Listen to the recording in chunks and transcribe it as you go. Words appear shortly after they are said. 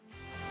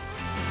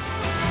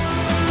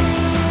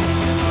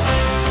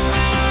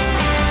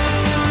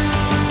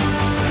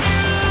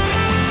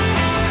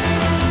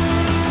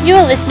You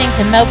are listening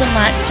to Melbourne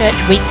Lights Church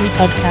Weekly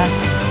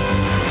Podcast.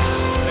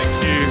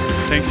 Thank you.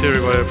 Thanks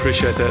everybody, I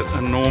appreciate that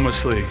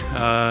enormously.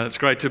 It's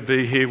great to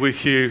be here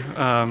with you.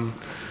 I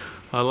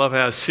love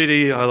our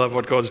city, I love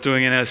what God's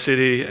doing in our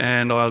city,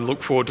 and I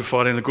look forward to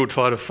fighting the good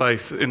fight of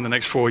faith in the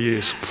next 4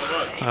 years.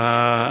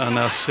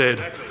 Enough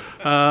said.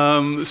 I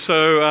want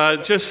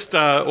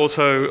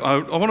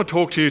to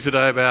talk to you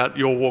today about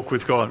your walk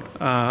with God.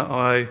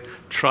 I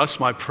trust,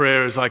 my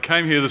prayer as I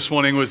came here this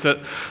morning was that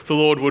the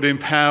Lord would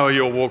empower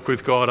your walk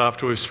with God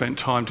after we've spent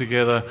time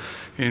together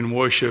in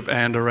worship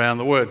and around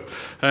the Word.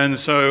 And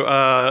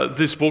so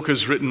this book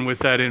is written with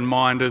that in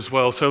mind as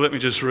well. So let me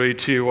just read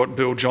to you what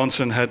Bill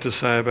Johnson had to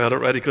say about it.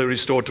 Radically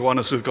Restored to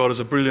Oneness with God is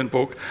a brilliant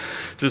book.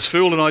 It is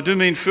filled, and I do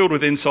mean filled,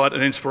 with insight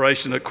and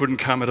inspiration that couldn't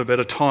come at a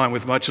better time,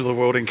 with much of the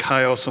world in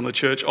chaos and the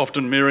church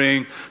often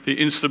mirroring the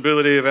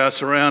instability of our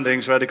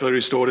surroundings. Radically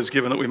Restored is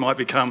given that we might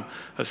become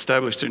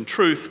established in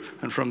truth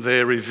and from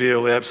there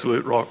reveal the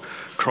absolute rock,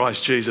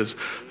 Christ Jesus.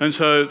 And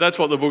so that's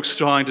what the book's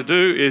trying to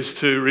do, is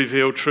to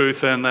reveal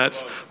truth, and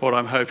that's what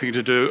I'm hoping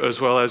to do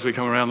as well as we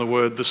come around the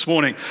Word this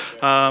morning.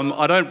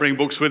 I don't bring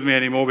books with me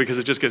anymore because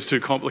it just gets too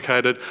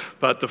complicated,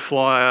 but the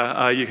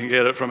flyer, you can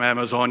get it from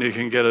Amazon, you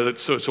can get it,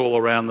 it's all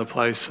around the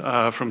place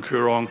from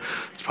Koorong.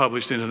 It's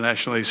published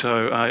internationally,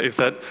 so if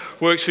that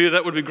works for you,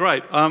 that would be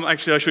great.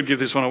 Actually, I should give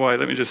this one away.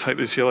 Let me just take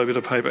this yellow bit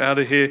of paper out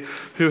of here.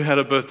 Who had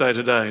a birthday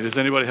today? Does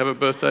anybody have a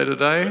birthday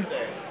today?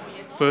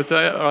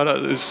 Birthday? All right,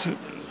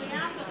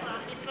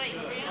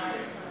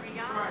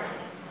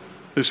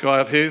 this guy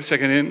up here,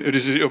 second in.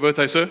 Is it your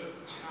birthday, sir?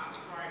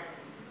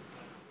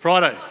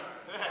 Friday.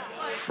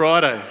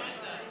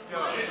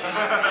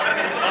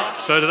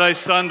 So today's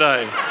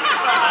Sunday.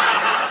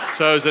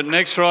 So is it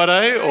next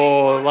Friday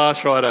or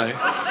last Friday?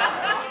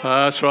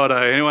 Last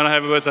Friday. Anyone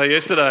have a birthday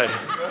yesterday?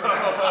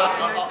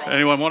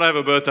 Anyone want to have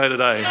a birthday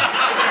today?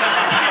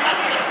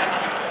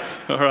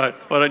 All right.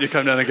 Why don't you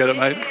come down and get it,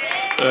 mate?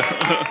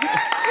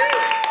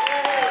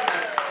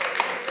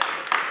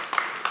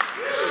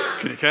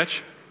 Can you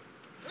catch?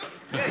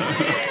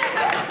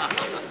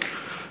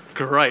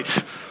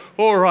 Great.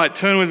 All right,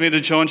 turn with me to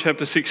John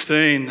chapter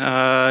 16,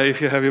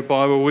 if you have your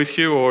Bible with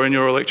you or in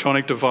your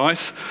electronic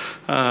device,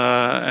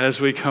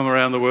 as we come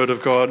around the Word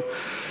of God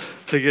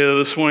together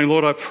this morning.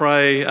 Lord, I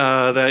pray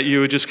that you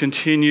would just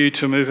continue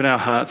to move in our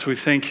hearts. We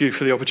thank you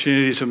for the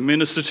opportunity to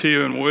minister to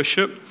you and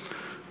worship.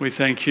 We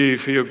thank you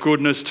for your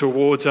goodness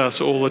towards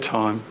us all the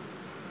time.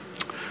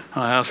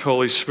 I ask,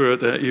 Holy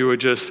Spirit, that you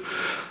would just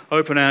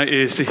open our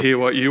ears to hear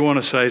what you want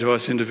to say to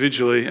us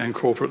individually and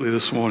corporately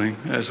this morning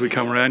as we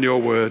come around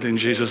your word in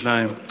Jesus'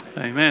 name.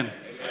 Amen.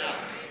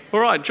 All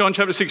right, John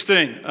chapter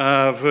 16,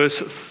 verse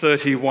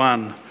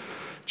 31.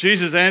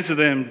 Jesus answered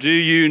them, "Do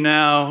you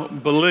now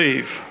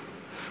believe?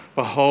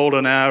 Behold,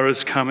 an hour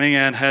is coming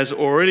and has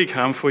already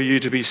come for you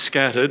to be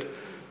scattered,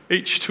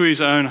 each to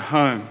his own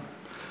home,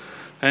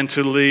 and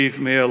to leave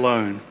me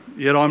alone.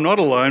 Yet I'm not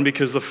alone,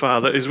 because the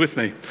Father is with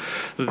me.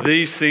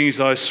 These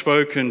things I've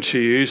spoken to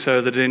you,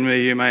 so that in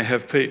me you may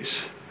have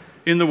peace.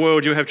 In the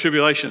world you have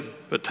tribulation,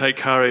 but take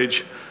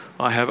courage,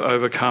 I have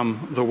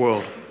overcome the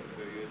world."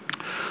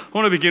 I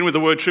want to begin with the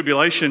word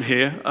tribulation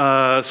here.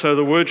 So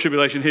the word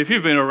tribulation here, if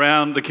you've been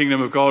around the kingdom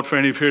of God for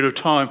any period of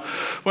time,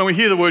 when we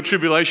hear the word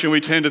tribulation,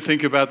 we tend to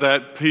think about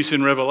that piece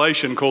in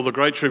Revelation called the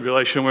Great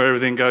Tribulation, where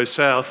everything goes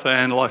south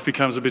and life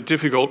becomes a bit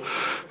difficult.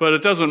 But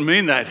it doesn't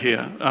mean that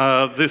here.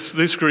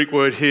 This Greek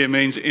word here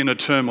means inner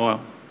turmoil.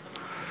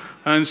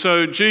 And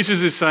so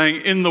Jesus is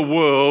saying, in the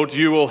world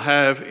you will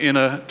have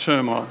inner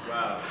turmoil.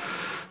 Wow.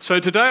 So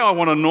today I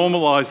want to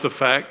normalize the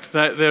fact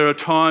that there are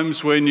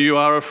times when you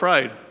are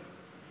afraid.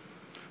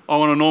 I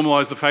want to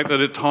normalise the fact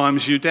that at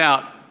times you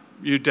doubt.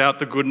 You doubt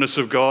the goodness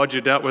of God, you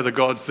doubt whether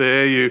God's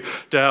there, you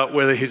doubt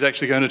whether he's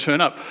actually going to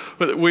turn up.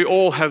 But we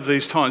all have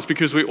these times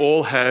because we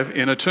all have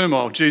inner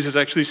turmoil. Jesus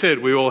actually said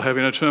we all have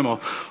inner turmoil.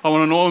 I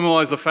want to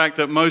normalise the fact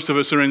that most of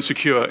us are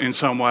insecure in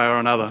some way or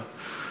another.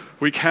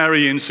 We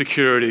carry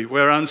insecurity.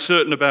 We're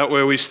uncertain about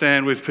where we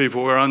stand with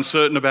people. We're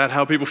uncertain about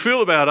how people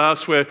feel about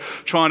us. We're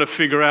trying to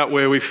figure out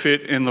where we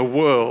fit in the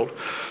world.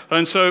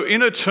 And so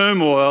inner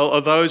turmoil are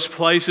those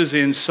places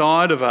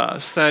inside of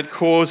us that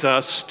cause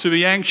us to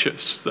be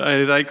anxious.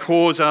 They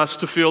cause us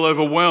to feel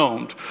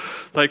overwhelmed.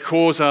 They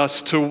cause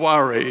us to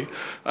worry.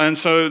 And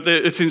so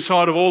it's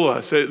inside of all of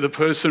us. The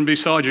person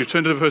beside you,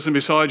 turn to the person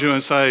beside you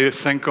and say,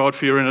 "Thank God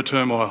for your inner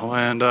turmoil."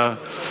 And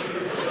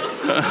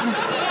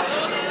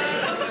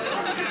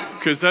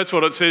because that's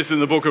what it says in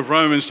the book of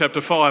Romans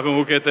chapter 5, and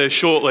we'll get there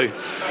shortly.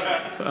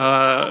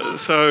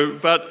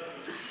 But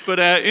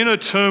our inner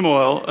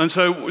turmoil, and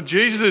so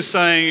Jesus is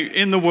saying,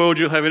 in the world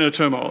you'll have inner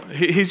turmoil.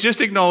 He's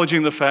just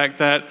acknowledging the fact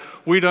that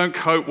we don't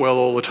cope well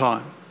all the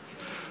time,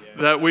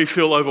 that we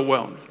feel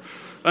overwhelmed.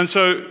 And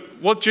so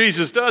what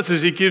Jesus does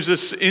is he gives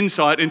us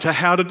insight into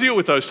how to deal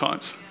with those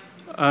times.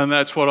 And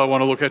that's what I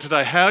want to look at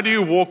today. How do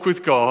you walk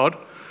with God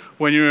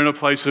when you're in a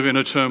place of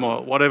inner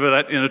turmoil, whatever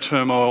that inner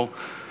turmoil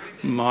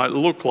might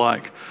look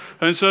like?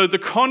 And so the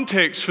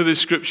context for this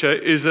scripture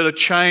is that a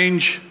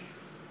change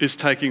is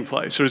taking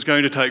place, or is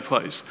going to take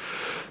place.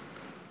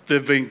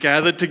 They've been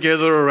gathered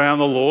together around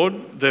the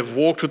Lord. They've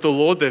walked with the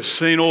Lord. They've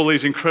seen all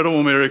these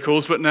incredible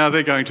miracles, but now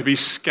they're going to be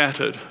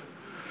scattered.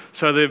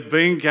 So they've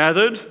been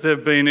gathered,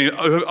 they've been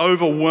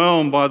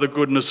overwhelmed by the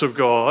goodness of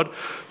God,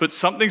 but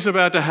something's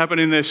about to happen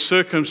in their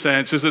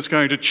circumstances that's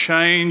going to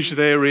change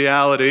their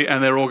reality,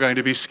 and they're all going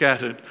to be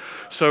scattered.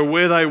 So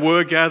where they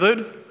were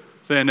gathered,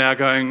 they're now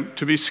going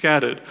to be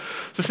scattered.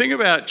 The thing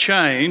about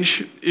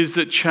change is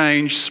that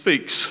change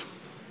speaks.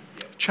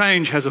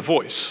 Change has a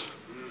voice.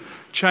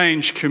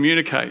 Change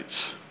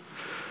communicates.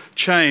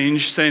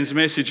 Change sends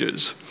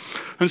messages.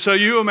 And so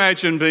you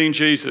imagine being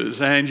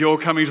Jesus and you're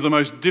coming to the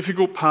most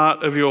difficult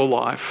part of your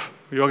life.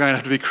 You're going to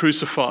have to be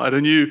crucified,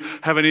 and you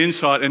have an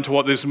insight into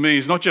what this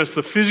means, not just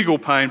the physical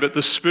pain, but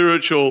the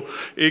spiritual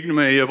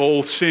ignominy of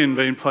all sin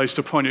being placed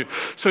upon you.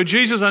 So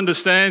Jesus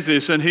understands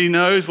this, and he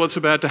knows what's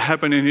about to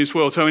happen in his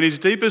world. So in his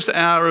deepest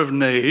hour of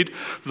need,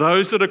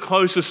 those that are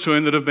closest to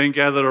him that have been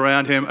gathered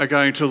around him are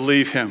going to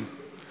leave him.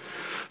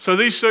 So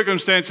these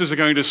circumstances are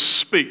going to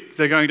speak.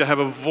 They're going to have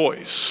a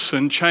voice,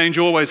 and change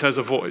always has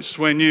a voice.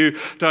 When you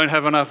don't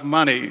have enough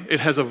money, it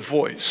has a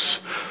voice.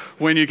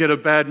 When you get a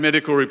bad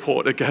medical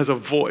report, it has a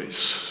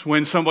voice.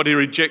 When somebody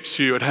rejects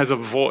you, it has a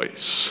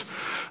voice.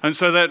 And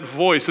so that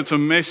voice, it's a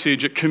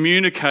message, it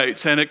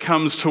communicates and it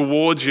comes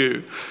towards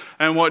you.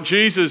 And what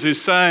Jesus is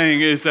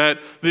saying is that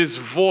this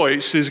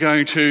voice is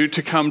going to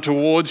come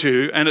towards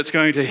you, and it's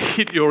going to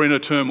hit your inner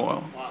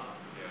turmoil.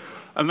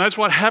 And that's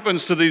what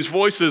happens to these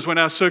voices when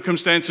our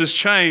circumstances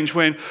change,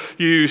 when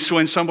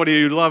somebody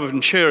you love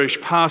and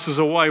cherish passes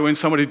away, when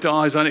somebody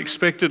dies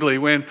unexpectedly,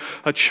 when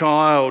a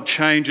child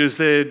changes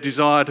their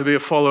desire to be a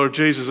follower of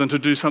Jesus and to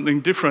do something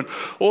different.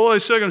 All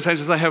those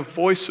circumstances, they have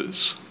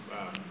voices.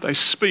 They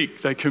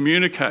speak, they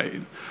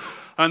communicate.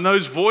 And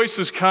those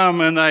voices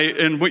come,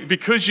 and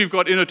because you've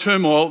got inner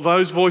turmoil,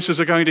 those voices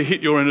are going to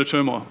hit your inner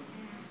turmoil.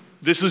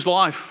 This is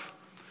life.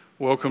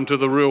 Welcome to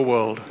the real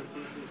world.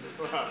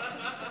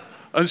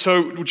 And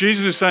so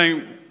Jesus is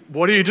saying,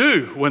 what do you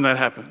do when that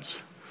happens?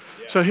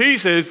 Yeah. So he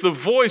says the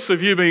voice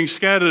of you being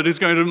scattered is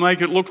going to make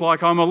it look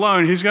like I'm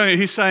alone.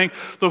 He's saying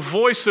the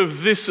voice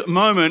of this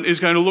moment is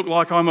going to look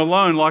like I'm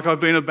alone, like I've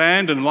been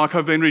abandoned, like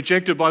I've been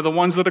rejected by the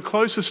ones that are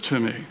closest to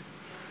me.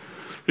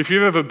 If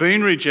you've ever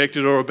been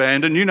rejected or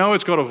abandoned, you know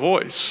it's got a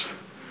voice.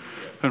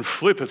 And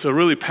it's a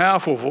really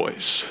powerful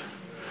voice.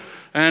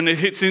 And it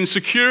hits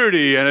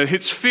insecurity, and it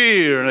hits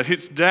fear, and it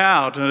hits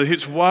doubt, and it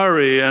hits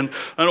worry, and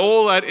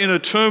all that inner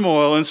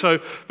turmoil.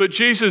 But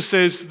Jesus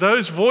says,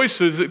 those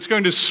voices, it's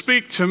going to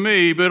speak to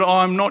me, but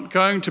I'm not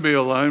going to be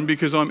alone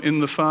because I'm in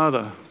the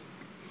Father.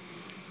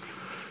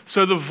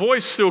 So the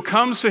voice still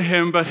comes to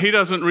him, but he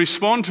doesn't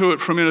respond to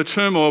it from inner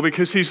turmoil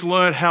because he's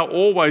learned how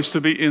always to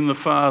be in the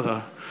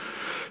Father.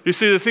 You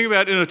see, the thing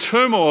about inner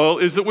turmoil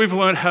is that we've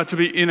learned how to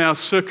be in our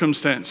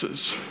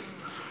circumstances.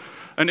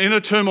 And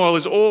inner turmoil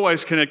is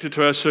always connected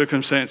to our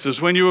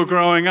circumstances. When you were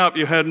growing up,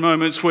 you had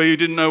moments where you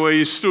didn't know where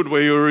you stood,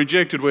 where you were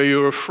rejected, where you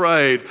were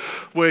afraid,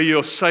 where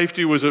your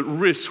safety was at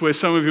risk, where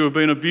some of you have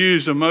been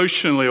abused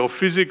emotionally or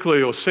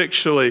physically or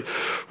sexually,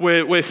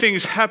 where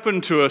things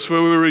happened to us,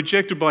 where we were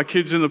rejected by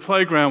kids in the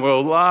playground, we were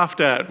laughed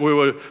at, we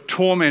were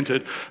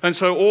tormented. And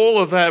so all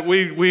of that,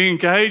 we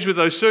engage with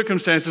those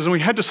circumstances, and we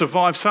had to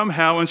survive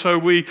somehow. And so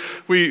we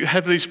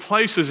have these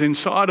places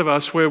inside of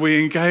us where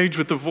we engage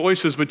with the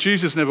voices, but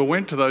Jesus never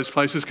went to those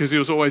places because he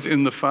was always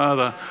in the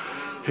Father.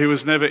 He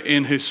was never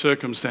in his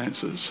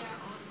circumstances.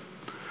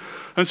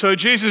 And so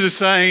Jesus is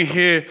saying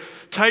here,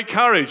 take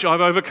courage,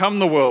 I've overcome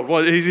the world.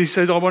 Well, he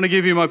says, I want to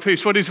give you my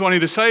peace. What he's wanting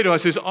to say to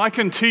us is, I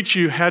can teach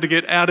you how to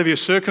get out of your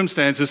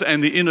circumstances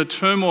and the inner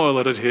turmoil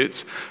that it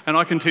hits, and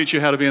I can teach you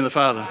how to be in the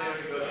Father.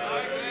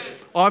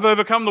 I've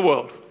overcome the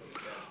world.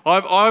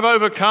 I've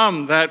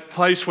overcome that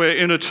place where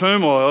inner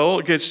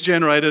turmoil gets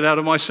generated out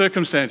of my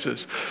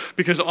circumstances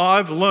because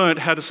I've learned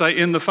how to say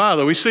in the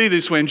Father. We see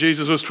this when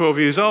Jesus was 12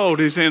 years old.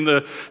 He's in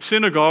the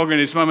synagogue and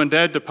his mum and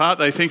dad depart.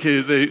 They think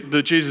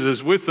that Jesus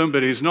is with them,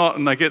 but he's not,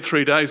 and they get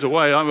 3 days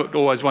away. I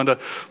always wonder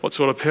what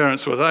sort of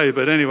parents were they,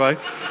 but anyway.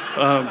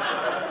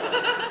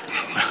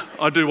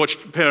 I do watch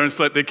parents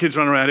let their kids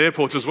run around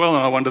airports as well,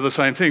 and I wonder the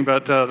same thing,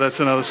 but that's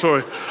another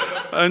story.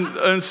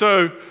 And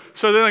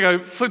so then they go,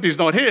 Flippy's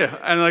not here.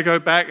 And they go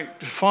back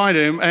to find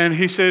him, and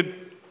he said,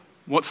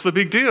 what's the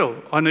big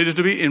deal? I needed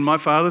to be in my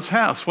Father's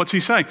house. What's he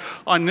saying?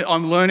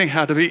 I'm learning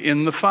how to be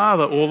in the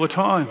Father all the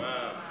time.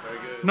 Wow, very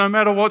good. No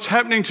matter what's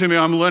happening to me,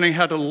 I'm learning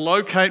how to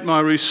locate my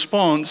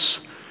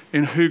response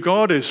in who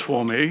God is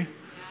for me,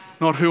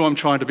 not who I'm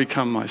trying to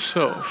become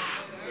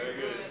myself. Very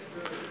good.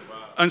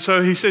 Wow. And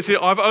so he says here,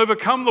 I've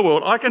overcome the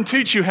world. I can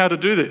teach you how to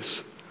do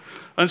this.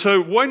 And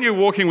so when you're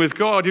walking with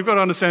God, you've got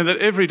to understand that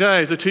every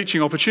day is a teaching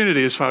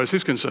opportunity as far as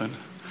he's concerned.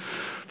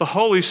 The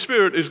Holy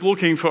Spirit is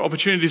looking for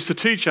opportunities to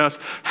teach us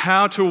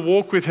how to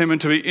walk with him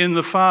and to be in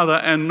the Father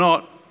and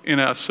not in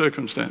our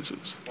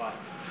circumstances. Wow.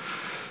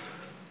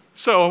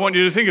 So I want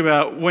you to think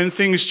about when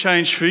things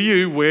change for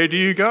you, where do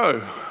you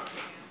go?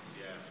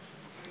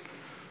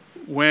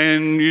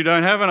 when you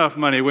don't have enough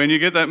money, when you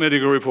get that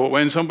medical report,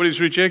 when somebody's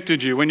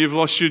rejected you, when you've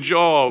lost your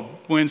job,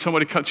 when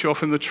somebody cuts you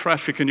off in the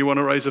traffic and you want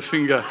to raise a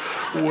finger,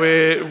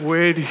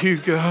 where do you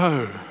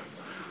go?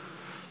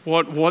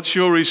 What's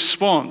your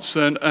response?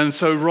 And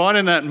so right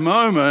in that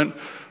moment,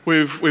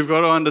 we've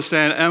got to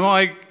understand, am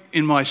I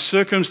in my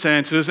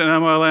circumstances, and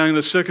am I allowing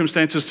the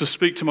circumstances to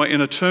speak to my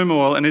inner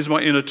turmoil, and is my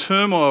inner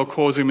turmoil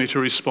causing me to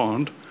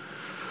respond?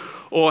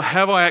 Or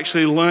have I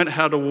actually learnt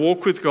how to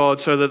walk with God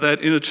so that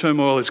that inner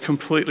turmoil is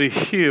completely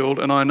healed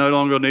and I no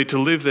longer need to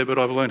live there, but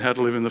I've learned how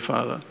to live in the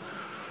Father?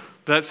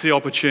 That's the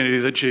opportunity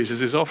that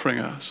Jesus is offering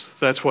us.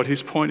 That's what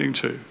he's pointing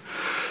to.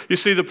 You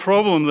see, the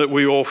problem that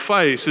we all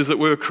face is that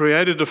we were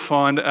created to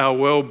find our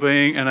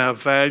well-being and our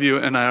value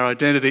and our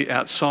identity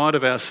outside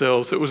of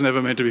ourselves. It was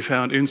never meant to be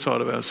found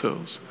inside of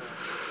ourselves.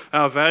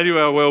 Our value,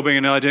 our well-being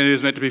and our identity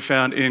is meant to be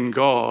found in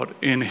God,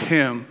 in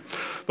him.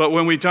 But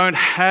when we don't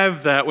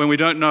have that, when we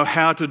don't know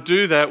how to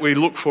do that, we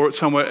look for it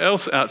somewhere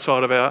else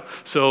outside of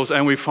ourselves,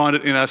 and we find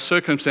it in our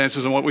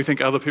circumstances and what we think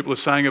other people are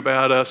saying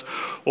about us,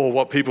 or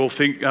what people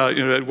think,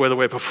 whether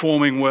we're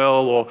performing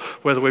well or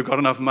whether we've got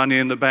enough money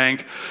in the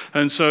bank.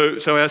 And so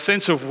our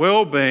sense of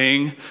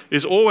well-being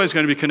is always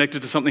going to be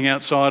connected to something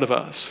outside of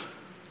us.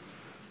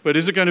 But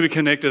is it going to be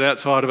connected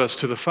outside of us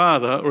to the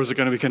Father, or is it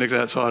going to be connected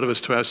outside of us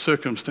to our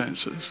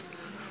circumstances?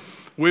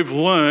 We've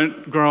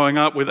learned growing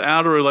up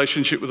without a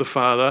relationship with the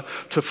Father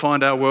to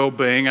find our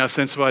well-being, our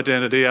sense of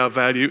identity, our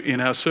value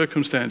in our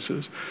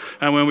circumstances.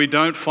 And when we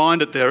don't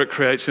find it there, it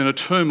creates inner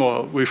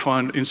turmoil. We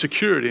find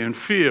insecurity and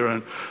fear,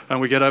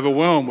 and we get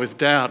overwhelmed with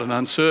doubt and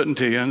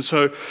uncertainty. And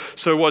so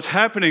what's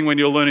happening when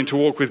you're learning to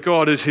walk with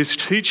God is he's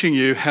teaching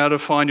you how to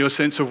find your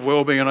sense of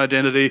well-being and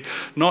identity,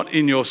 not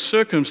in your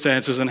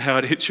circumstances and how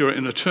it hits your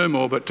inner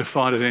turmoil, but to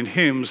find it in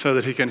him so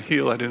that he can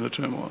heal that inner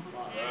turmoil.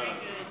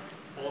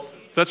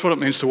 That's what it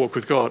means to walk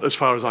with God, as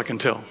far as I can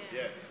tell.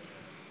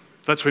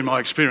 That's been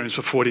my experience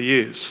for 40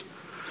 years.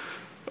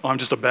 I'm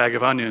just a bag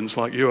of onions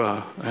like you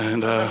are,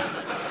 and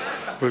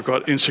we've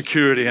got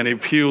insecurity, and he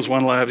peels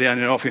one layer of the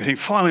onion off, and you think,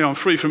 finally I'm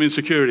free from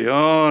insecurity.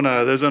 Oh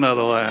no, there's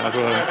another layer.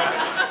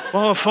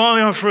 Oh,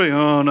 finally I'm free.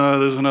 Oh no,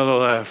 there's another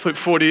layer. Flip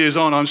 40 years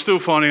on, I'm still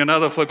finding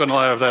another flipping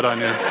layer of that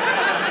onion.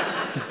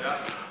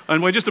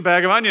 And we're just a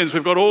bag of onions.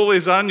 We've got all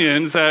these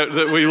onions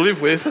that we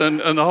live with, and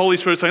the Holy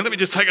Spirit's saying, let me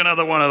just take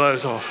another one of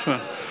those off.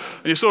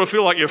 And you sort of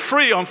feel like you're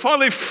free. I'm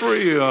finally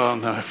free. Oh,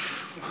 no.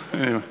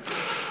 Anyway,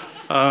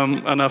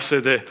 enough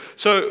said there.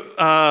 So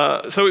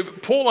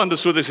Paul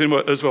understood this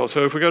as well.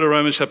 So if we go to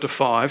Romans chapter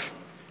 5.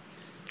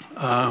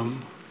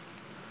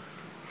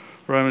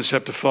 Romans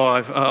chapter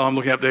 5. I'm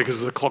looking up there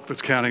because there's a clock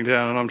that's counting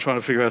down and I'm trying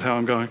to figure out how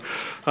I'm going.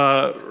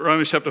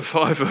 Romans chapter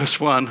 5, verse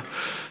 1.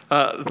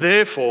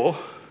 Therefore,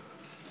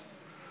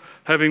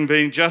 having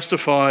been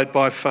justified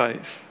by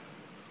faith,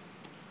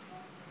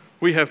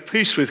 we have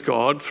peace with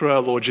God through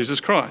our Lord Jesus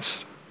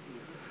Christ,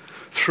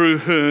 through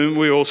whom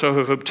we also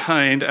have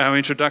obtained our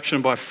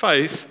introduction by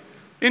faith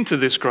into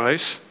this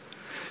grace,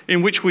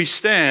 in which we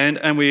stand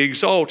and we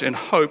exult in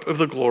hope of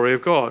the glory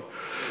of God.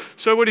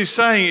 So what he's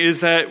saying is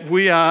that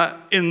we are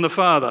in the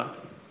Father.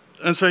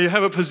 And so you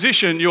have a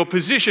position, your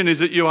position is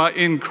that you are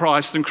in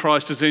Christ and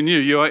Christ is in you.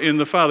 You are in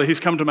the Father. He's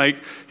come to make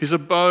his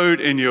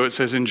abode in you, it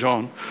says in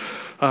John.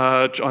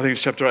 I think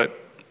it's chapter 8.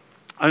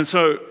 And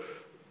so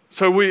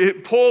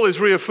Paul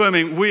is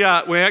reaffirming we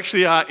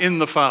actually are in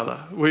the Father.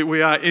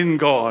 We are in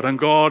God and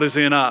God is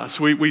in us.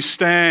 We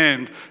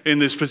stand in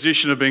this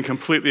position of being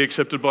completely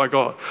accepted by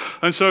God.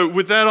 And so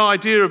with that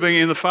idea of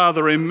being in the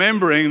Father,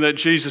 remembering that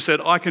Jesus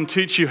said, I can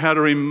teach you how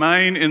to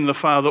remain in the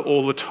Father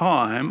all the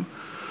time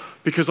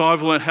because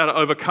I've learned how to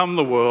overcome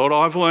the world.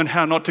 I've learned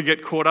how not to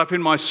get caught up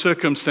in my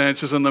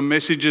circumstances and the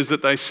messages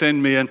that they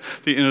send me and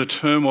the inner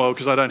turmoil,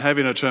 because I don't have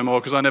inner turmoil,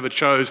 because I never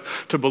chose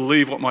to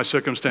believe what my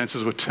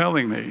circumstances were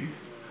telling me.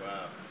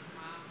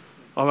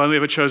 I've only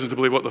ever chosen to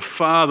believe what the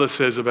Father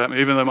says about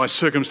me, even though my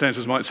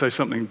circumstances might say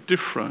something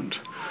different.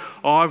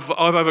 I've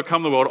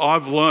overcome the world.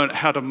 I've learned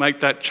how to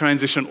make that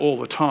transition all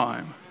the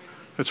time.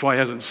 That's why he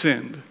hasn't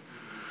sinned.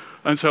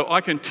 And so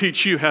I can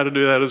teach you how to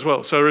do that as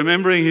well. So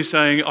remembering he's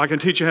saying, I can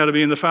teach you how to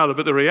be in the Father.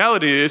 But the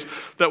reality is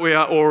that we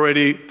are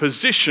already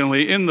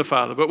positionally in the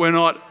Father, but we're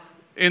not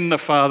in the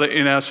Father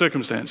in our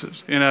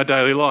circumstances, in our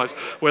daily lives.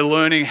 We're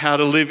learning how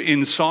to live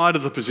inside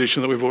of the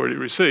position that we've already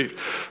received.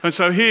 And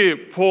so here,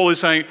 Paul is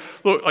saying,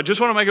 look, I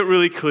just want to make it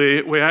really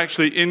clear, we're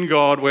actually in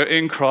God, we're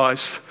in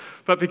Christ.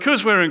 But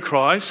because we're in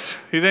Christ,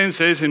 he then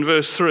says in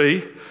verse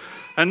 3,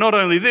 and not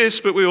only this,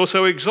 but we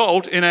also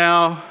exult in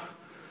our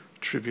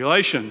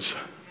tribulations.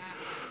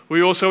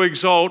 We also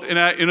exult in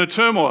our inner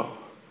turmoil.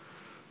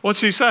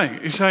 What's he saying?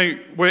 He's saying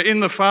we're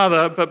in the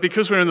Father, but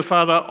because we're in the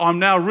Father, I'm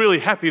now really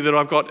happy that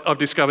I've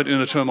discovered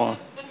inner turmoil.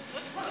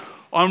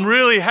 I'm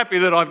really happy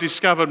that I've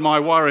discovered my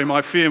worry,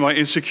 my fear, my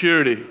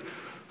insecurity.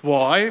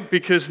 Why?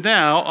 Because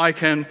now I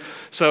can,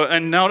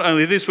 and not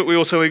only this, but we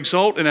also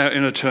exalt in our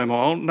inner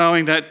turmoil,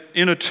 knowing that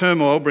inner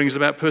turmoil brings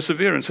about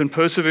perseverance, and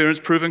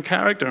perseverance, proven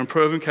character, and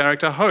proven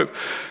character, hope.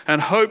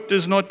 And hope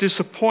does not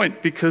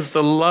disappoint because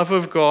the love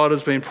of God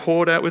has been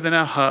poured out within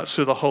our hearts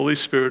through the Holy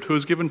Spirit who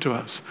is given to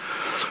us.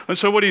 And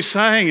so what he's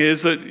saying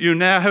is that you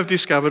now have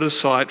discovered a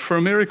site for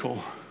a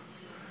miracle.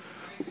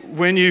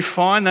 When you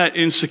find that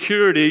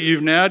insecurity,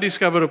 you've now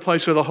discovered a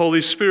place where the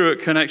Holy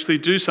Spirit can actually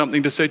do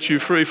something to set you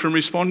free from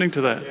responding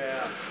to that.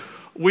 Yeah.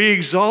 We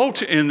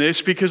exalt in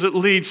this because it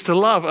leads to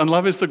love, and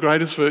love is the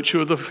greatest virtue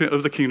of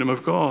the kingdom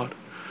of God.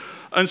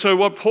 And so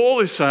what Paul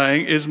is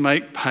saying is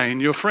make pain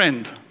your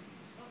friend.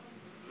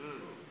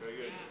 Very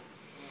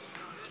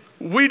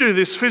good. We do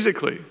this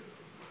physically.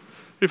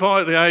 If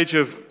I, at the age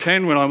of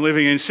 10, when I'm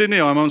living in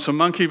Sydney, I'm on some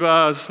monkey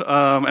bars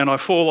and I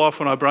fall off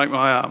and I break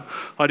my arm.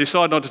 I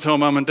decide not to tell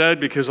mum and dad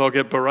because I'll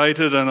get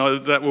berated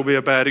and that will be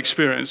a bad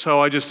experience.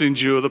 So I just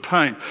endure the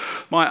pain.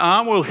 My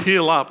arm will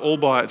heal up all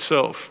by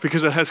itself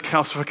because it has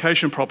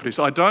calcification properties.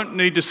 I don't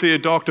need to see a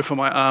doctor for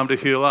my arm to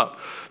heal up.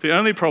 The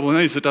only problem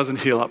is it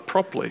doesn't heal up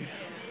properly.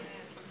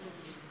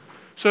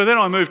 So then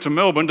I moved to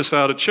Melbourne to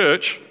start a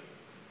church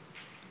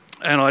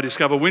and I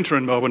discover winter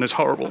in Melbourne is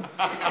horrible.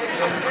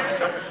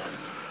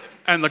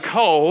 And the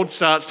cold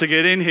starts to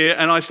get in here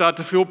and I start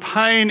to feel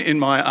pain in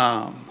my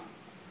arm.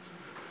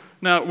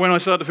 Now, when I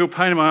start to feel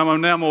pain in my arm,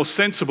 I'm now more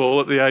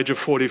sensible at the age of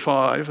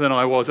 45 than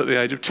I was at the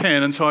age of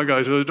 10, and so I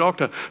go to the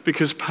doctor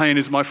because pain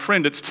is my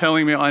friend. It's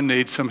telling me I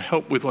need some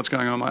help with what's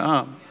going on in my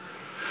arm.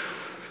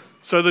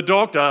 So the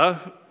doctor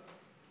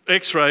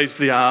x-rays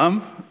the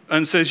arm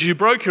and says, "You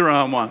broke your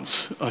arm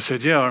once." I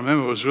said, "Yeah, I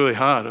remember. It was really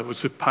hard. It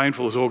was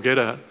painful as all get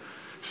out."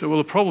 He said, "Well,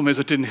 the problem is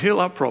it didn't heal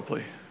up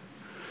properly."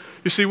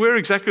 You see, we're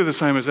exactly the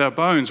same as our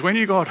bones. When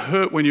you got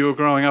hurt when you were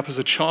growing up as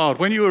a child,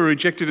 when you were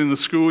rejected in the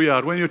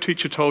schoolyard, when your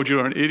teacher told you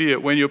you're an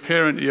idiot, when your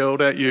parent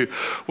yelled at you,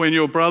 when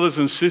your brothers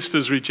and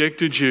sisters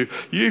rejected you,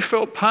 you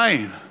felt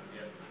pain.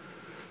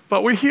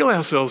 But we heal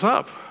ourselves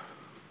up.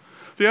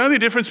 The only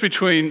difference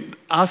between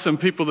us and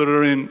people that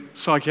are in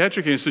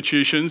psychiatric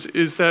institutions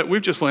is that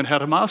we've just learned how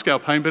to mask our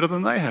pain better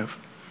than they have.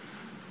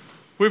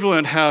 We've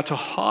learned how to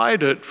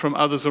hide it from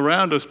others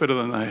around us better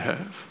than they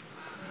have.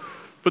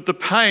 But the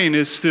pain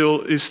is still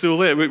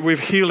there. We've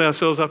healed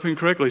ourselves up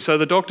incorrectly. So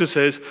the doctor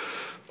says,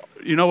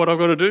 "You know what I've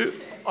got to do?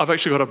 I've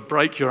actually got to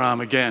break your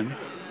arm again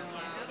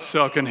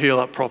so I can heal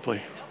up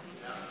properly.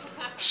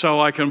 So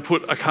I can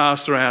put a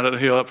cast around it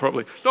and heal up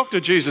properly."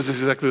 Dr. Jesus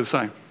is exactly the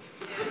same.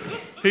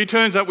 He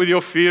turns up with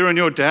your fear and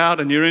your doubt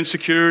and your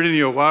insecurity and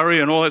your worry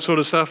and all that sort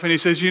of stuff. And he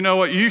says, "You know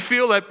what? You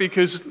feel that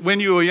because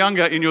when you were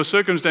younger, in your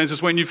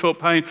circumstances, when you felt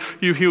pain,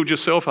 you healed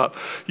yourself up.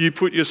 You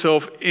put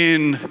yourself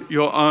in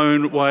your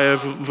own way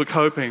of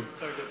coping.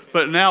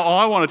 But now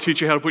I want to teach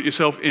you how to put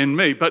yourself in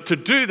me. But to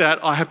do that,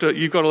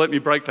 you've got to let me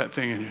break that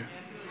thing in you."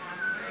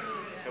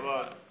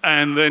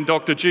 And then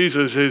Dr.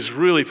 Jesus is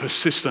really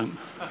persistent.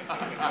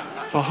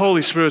 The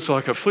Holy Spirit's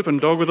like a flipping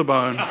dog with a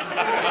bone.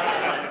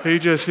 He'll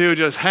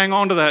just hang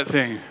on to that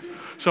thing.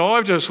 So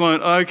I've just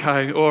learned,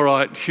 okay, all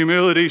right,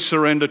 humility,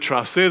 surrender,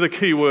 trust. They're the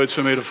key words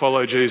for me to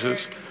follow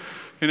Jesus.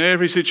 In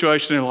every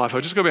situation in life,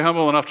 I've just got to be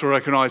humble enough to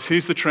recognise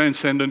He's the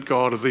transcendent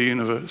God of the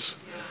universe.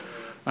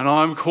 And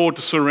I'm called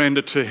to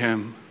surrender to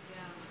Him.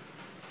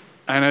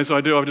 And as I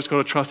do, I've just got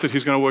to trust that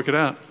He's going to work it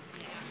out.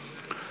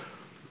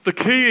 The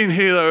key in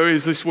here, though,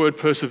 is this word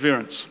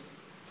perseverance.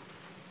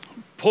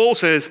 Paul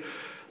says,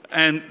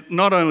 and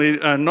not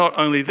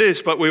only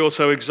this, but we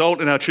also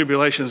exult in our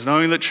tribulations,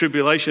 knowing that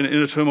tribulation and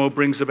inner turmoil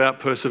brings about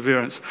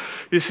perseverance.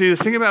 You see, the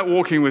thing about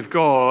walking with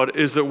God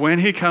is that when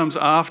He comes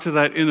after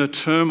that inner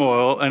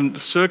turmoil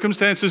and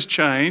circumstances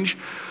change,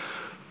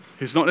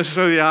 He's not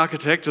necessarily the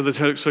architect of the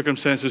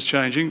circumstances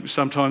changing.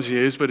 Sometimes He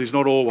is, but He's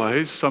not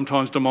always.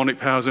 Sometimes demonic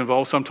power's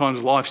involved.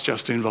 Sometimes life's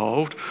just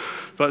involved.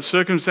 But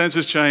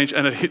circumstances change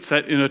and it hits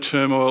that inner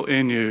turmoil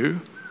in you.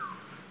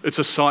 It's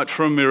a sight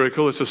for a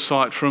miracle. It's a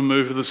sight for a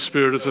move of the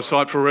Spirit. It's a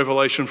sight for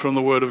revelation from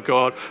the Word of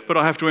God. But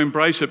I have to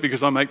embrace it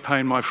because I make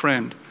pain my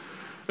friend.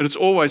 And it's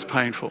always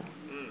painful.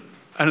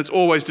 And it's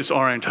always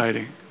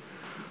disorientating.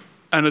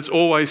 And it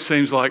always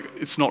seems like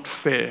it's not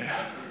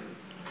fair.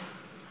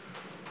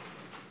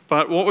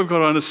 But what we've got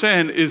to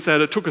understand is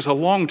that it took us a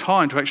long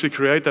time to actually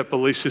create that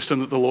belief system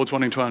that the Lord's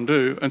wanting to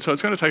undo. And so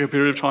it's going to take a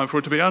period of time for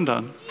it to be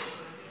undone.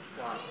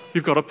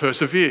 You've got to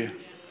persevere.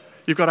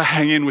 You've got to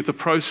hang in with the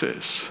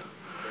process.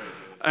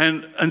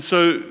 And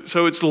so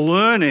it's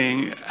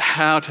learning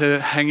how to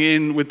hang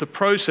in with the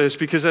process,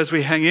 because as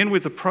we hang in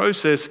with the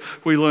process,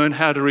 we learn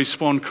how to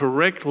respond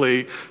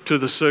correctly to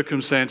the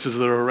circumstances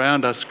that are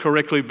around us,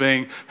 correctly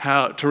being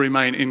how to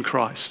remain in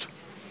Christ.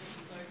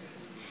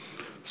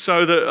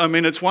 So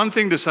it's one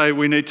thing to say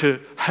we need to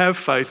have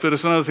faith, but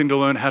it's another thing to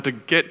learn how to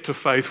get to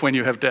faith when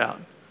you have doubt.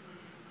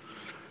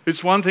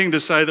 It's one thing to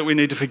say that we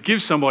need to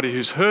forgive somebody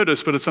who's hurt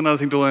us, but it's another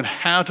thing to learn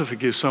how to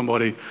forgive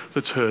somebody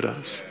that's hurt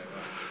us.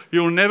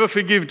 You'll never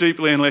forgive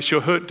deeply unless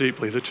you're hurt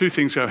deeply. The two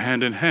things go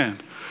hand in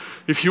hand.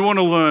 If you want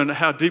to learn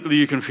how deeply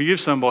you can forgive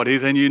somebody,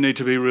 then you need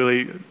to be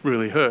really,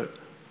 really hurt.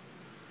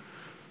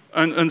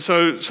 And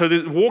so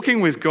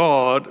walking with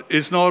God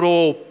is not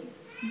all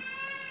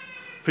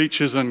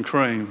peaches and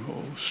cream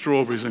or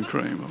strawberries and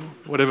cream or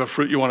whatever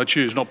fruit you want to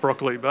choose, not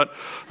broccoli. But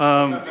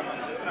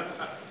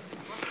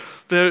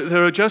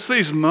there are just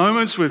these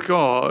moments with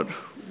God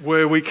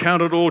where we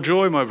count it all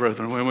joy, my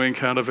brethren, when we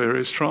encounter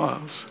various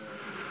trials.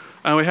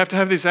 And we have to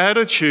have this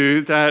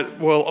attitude that,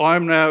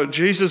 well,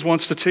 Jesus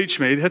wants to teach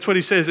me. That's what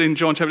he says in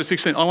John chapter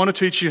 16. I want to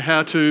teach you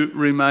how to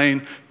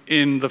remain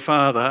in the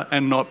Father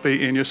and not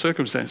be in your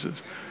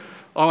circumstances.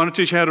 I want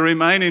to teach you how to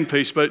remain in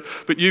peace, but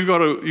you've got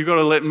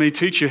to let me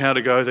teach you how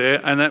to go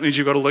there, and that means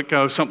you've got to let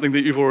go of something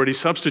that you've already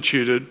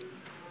substituted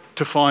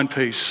to find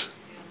peace.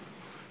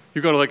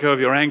 You've got to let go of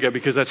your anger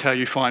because that's how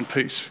you find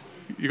peace.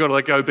 You've got to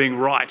let go of being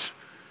right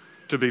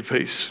to be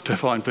peace, to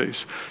find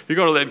peace. You've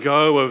got to let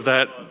go of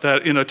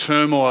that inner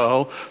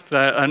turmoil,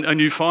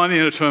 and you find the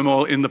inner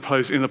turmoil in the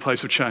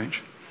place of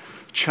change.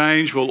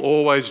 Change will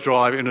always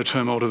drive inner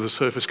turmoil to the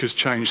surface because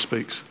change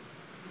speaks.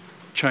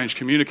 Change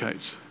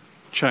communicates.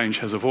 Change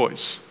has a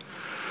voice.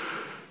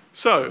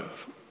 So,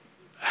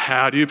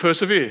 how do you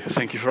persevere?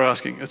 Thank you for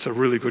asking. It's a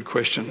really good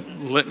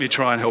question. Let me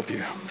try and help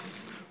you.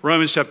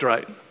 Romans chapter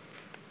 8.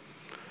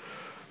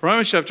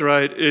 Romans chapter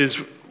 8 is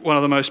one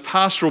of the most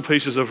pastoral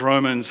pieces of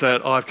Romans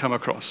that I've come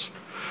across.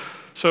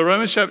 So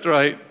Romans chapter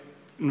 8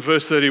 in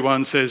verse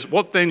 31 says,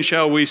 "What then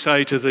shall we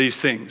say to these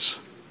things?"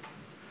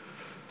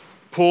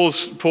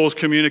 Paul's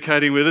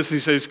communicating with us. He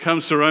says,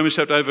 comes to Romans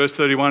chapter 8 verse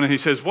 31 and he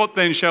says, "What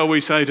then shall we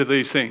say to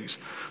these things?"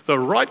 The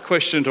right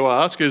question to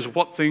ask is,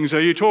 what things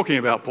are you talking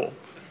about, Paul?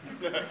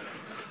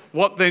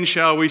 What then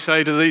shall we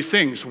say to these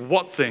things?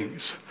 What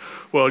things?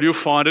 Well, you'll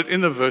find it in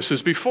the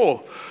verses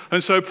before.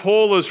 And so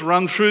Paul has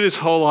run through this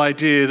whole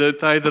idea that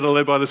they that are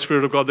led by the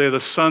Spirit of God, they're the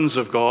sons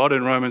of God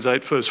in Romans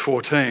 8 verse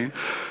 14.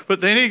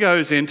 But then he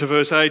goes into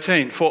verse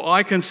 18. "For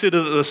I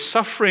consider that the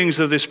sufferings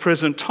of this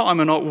present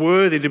time are not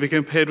worthy to be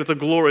compared with the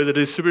glory that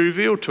is to be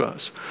revealed to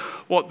us.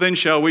 What then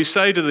shall we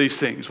say to these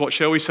things? What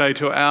shall we say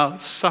to our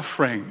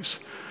sufferings?"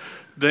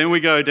 Then we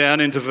go down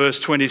into verse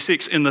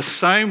 26. In the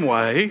same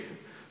way,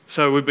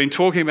 so we've been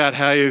talking about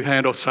how you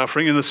handle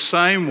suffering. In the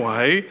same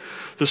way,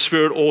 the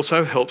Spirit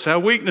also helps our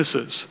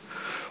weaknesses.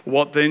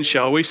 What then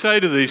shall we say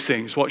to these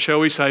things? What shall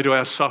we say to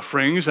our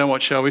sufferings, and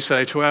what shall we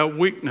say to our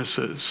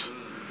weaknesses?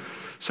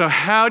 So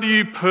how do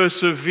you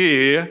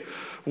persevere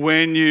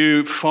when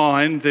you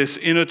find this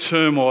inner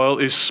turmoil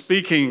is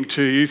speaking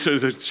to you, so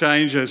the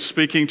change is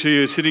speaking to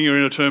you, it's hitting your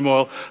inner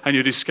turmoil, and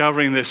you're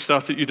discovering this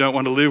stuff that you don't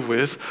want to live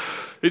with?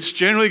 It's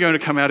generally going to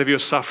come out of your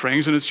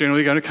sufferings, and it's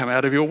generally going to come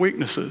out of your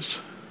weaknesses.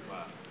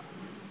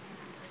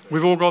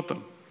 We've all got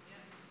them.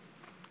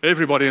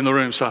 Everybody in the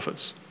room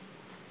suffers.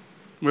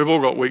 We've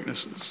all got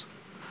weaknesses.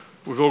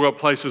 We've all got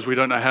places we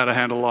don't know how to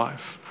handle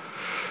life.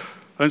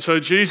 And so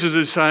Jesus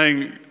is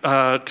saying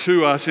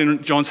to us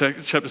in John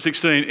chapter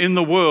 16, in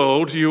the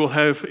world you will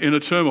have inner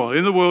turmoil.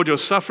 In the world your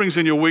sufferings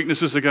and your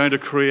weaknesses are going to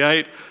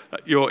create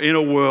your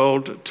inner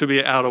world to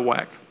be out of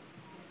whack.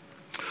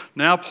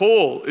 Now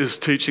Paul is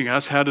teaching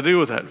us how to deal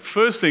with that.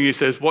 First thing he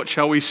says, what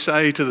shall we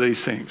say to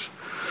these things?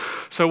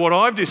 So what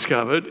I've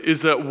discovered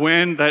is that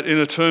when that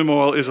inner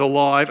turmoil is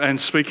alive and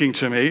speaking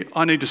to me,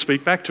 I need to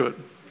speak back to it.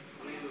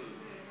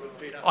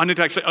 I need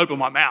to actually open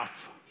my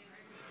mouth.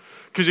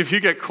 Because if you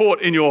get caught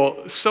in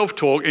your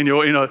self-talk,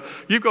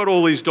 you've got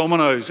all these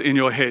dominoes in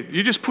your head.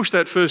 You just push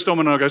that first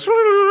domino and it goes,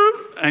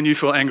 and you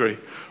feel angry.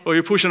 Or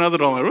you push another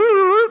domino,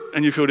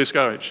 and you feel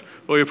discouraged.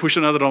 Or you push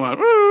another domino,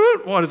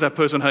 why does that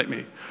person hate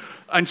me?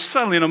 And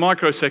suddenly in a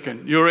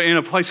microsecond, you're in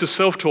a place of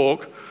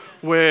self-talk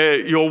where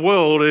your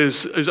world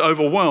is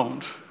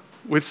overwhelmed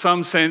with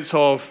some sense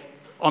of,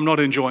 I'm not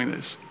enjoying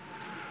this.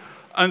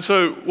 And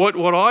so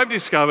what I've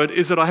discovered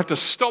is that I have to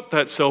stop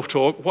that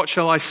self-talk. What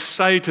shall I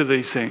say to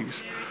these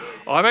things?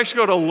 I've actually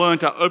got to learn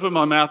to open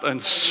my mouth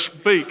and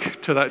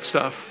speak to that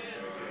stuff.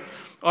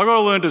 I've got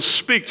to learn to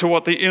speak to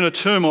what the inner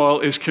turmoil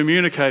is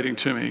communicating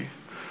to me.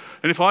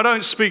 And if I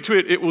don't speak to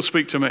it, it will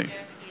speak to me.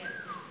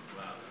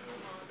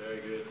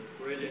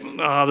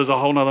 There's a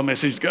whole other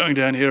message going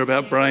down here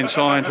about brain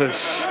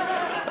scientists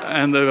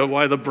and the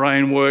way the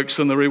brain works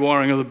and the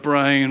rewiring of the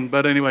brain.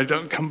 But anyway,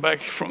 don't come back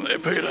from there,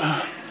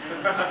 Peter.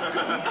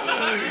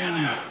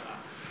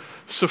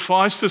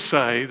 Suffice to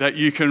say that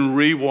you can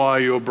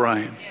rewire your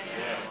brain.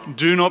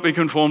 Do not be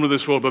conformed to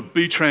this world, but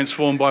be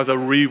transformed by the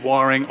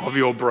rewiring of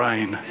your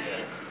brain.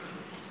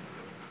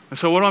 And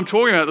so what I'm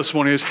talking about this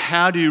morning is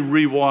how do you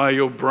rewire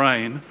your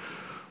brain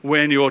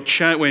when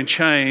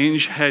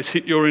change has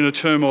hit your inner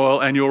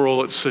turmoil and you're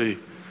all at sea.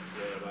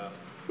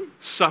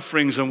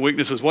 Sufferings and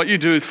weaknesses. What you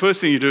do, the first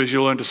thing you do is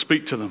you learn to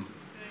speak to them.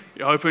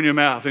 You open your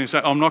mouth and you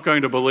say, I'm not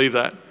going to believe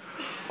that.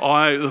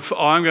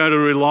 I'm going to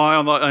rely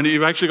on and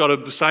you've actually got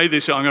to say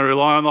this, I'm going to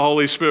rely on the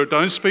Holy Spirit.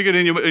 Don't speak it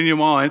in your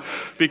mind,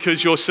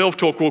 because your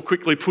self-talk will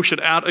quickly push it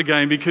out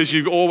again, because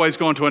you've always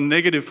gone to a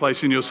negative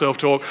place in your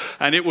self-talk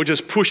and it will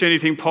just push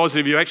anything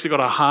positive. You've actually got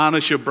to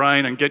harness your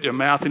brain and get your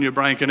mouth and your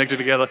brain connected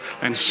together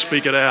and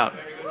speak it out.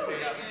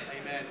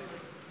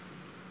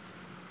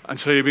 And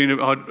so you've been,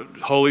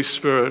 Holy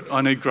Spirit,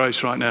 I need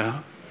grace right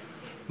now.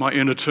 My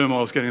inner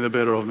turmoil is getting the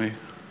better of me.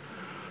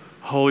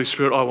 Holy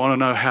Spirit, I want to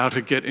know how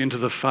to get into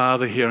the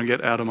Father here and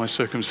get out of my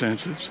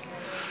circumstances.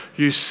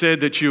 You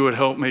said that you would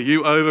help me.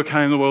 You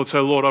overcame the world.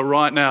 So Lord,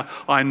 right now,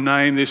 I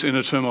name this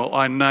inner turmoil.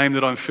 I name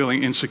that I'm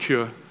feeling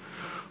insecure.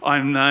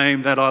 I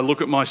name that I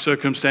look at my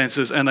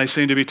circumstances and they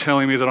seem to be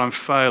telling me that I'm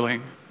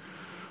failing.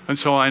 And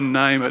so I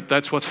name it.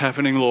 That's what's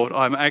happening, Lord.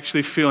 I'm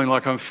actually feeling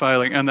like I'm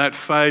failing. And that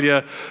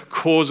failure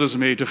causes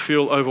me to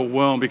feel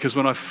overwhelmed, because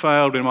when I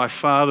failed in my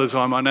father's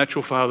eye, my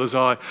natural father's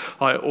eye,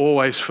 I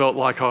always felt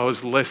like I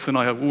was less than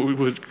I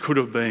could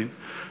have been.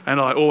 And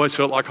I always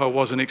felt like I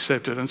wasn't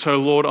accepted. And so,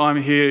 Lord, I'm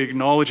here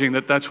acknowledging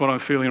that that's what I'm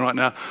feeling right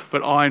now.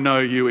 But I know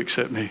you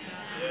accept me.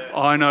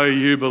 I know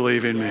you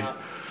believe in me.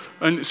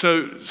 And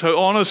so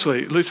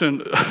honestly,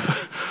 listen,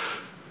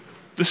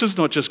 this is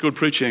not just good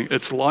preaching,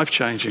 it's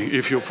life-changing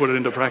if you'll put it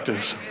into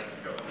practice.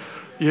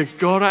 You've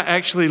got to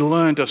actually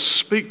learn to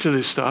speak to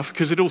this stuff,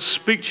 because it'll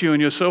speak to you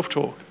in your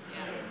self-talk.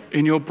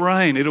 In your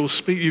brain, it'll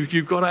speak.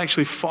 You've got to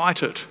actually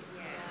fight it.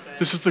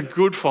 This is the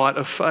good fight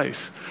of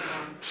faith.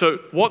 So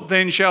what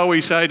then shall we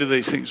say to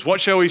these things?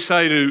 What shall we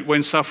say to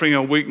when suffering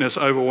or weakness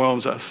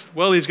overwhelms us?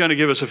 Well, he's going to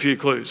give us a few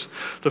clues.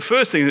 The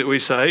first thing that we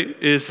say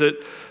is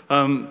that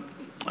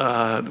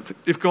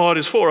if God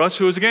is for us,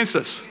 who is against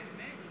us?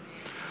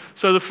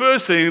 So the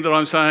first thing that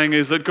I'm saying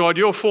is that, God,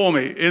 you're for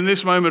me. In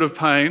this moment of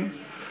pain,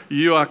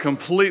 you are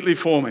completely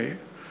for me.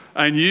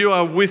 And you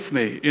are with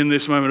me in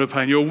this moment of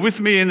pain. You're with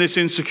me in this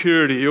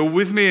insecurity. You're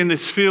with me in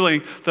this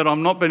feeling that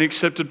I'm not being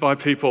accepted by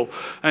people.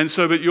 And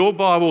so, but your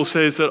Bible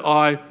says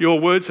that your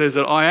word says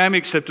that I am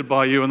accepted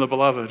by you in the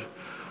beloved.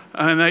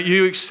 And that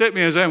you accept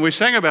me as I am. We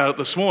sang about it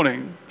this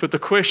morning. But the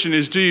question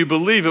is, do you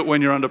believe it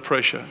when you're under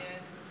pressure?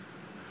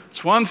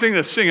 It's one thing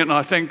to sing it, and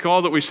I thank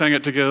God that we sang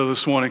it together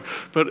this morning.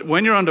 But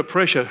when you're under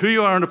pressure, who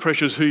you are under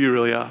pressure is who you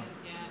really are.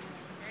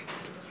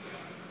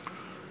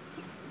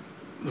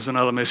 There's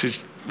another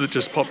message that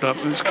just popped up,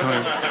 and it's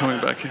coming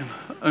back in.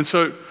 And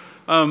so,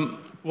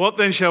 what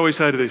then shall we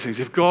say to these things?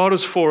 If God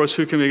is for us,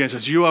 who can be against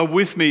us? You are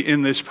with me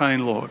in this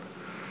pain, Lord.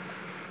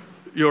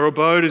 Your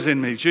abode is in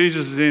me.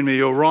 Jesus is in me.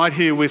 You're right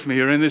here with me.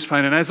 You're in this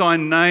pain. And as I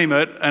name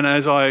it, and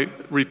as I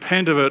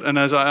repent of it, and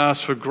as I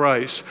ask for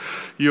grace,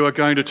 you are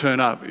going to turn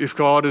up. If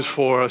God is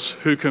for us,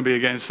 who can be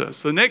against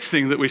us? The next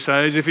thing that we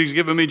say is, if he's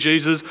given me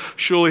Jesus,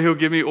 surely he'll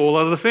give me all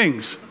other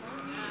things.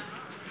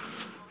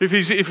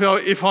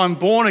 If I'm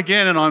born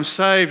again and I'm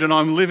saved and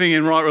I'm living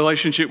in right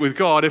relationship with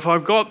God, if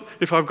I've got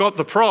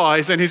the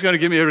prize, then he's going to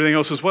give me everything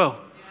else as well.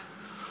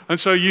 And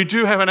so you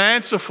do have an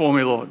answer for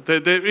me, Lord.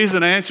 There is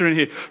an answer in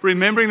here.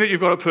 Remembering that you've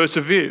got to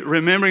persevere.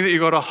 Remembering that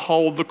you've got to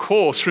hold the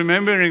course.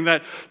 Remembering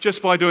that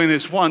just by doing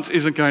this once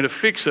isn't going to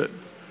fix it.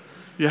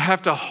 You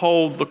have to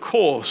hold the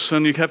course,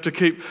 and you have to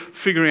keep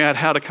figuring out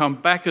how to come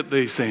back at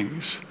these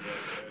things.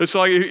 It's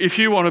like if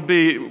you want to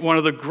be one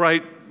of the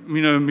great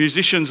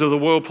musicians of the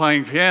world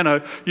playing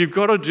piano, you've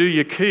got to do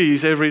your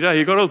keys every day.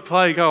 You've got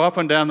to go up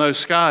and down those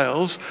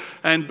scales,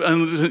 and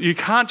you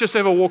can't just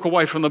ever walk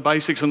away from the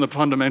basics and the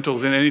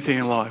fundamentals in anything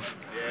in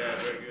life.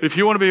 If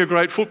you want to be a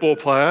great football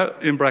player,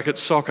 in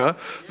brackets soccer,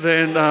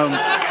 then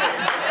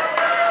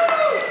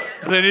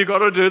you've got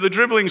to do the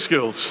dribbling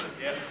skills.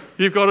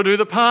 You've got to do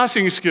the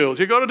passing skills.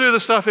 You've got to do the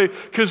stuff,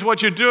 because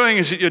what you're doing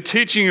is that you're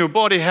teaching your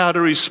body how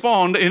to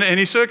respond in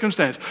any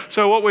circumstance.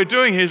 So what we're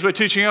doing here is we're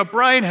teaching our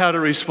brain how to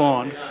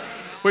respond.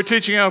 We're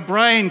teaching our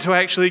brain to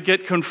actually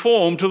get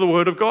conformed to the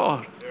Word of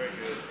God.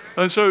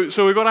 And so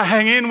we've got to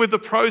hang in with the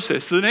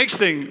process. The next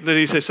thing that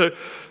he says, so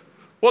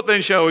what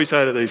then shall we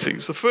say to these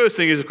things? The first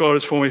thing is, if God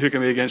is for me, who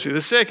can be against me?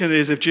 The second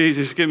is, if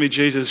Jesus give me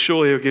Jesus,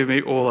 surely he'll give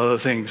me all other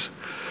things.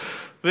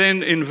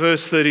 Then in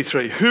verse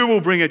 33, who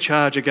will bring a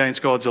charge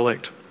against God's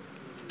elect?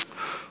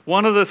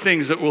 One of the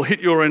things that will hit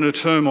your inner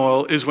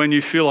turmoil is when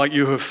you feel like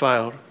you have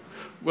failed.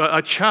 Well,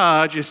 a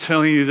charge is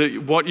telling you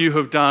that what you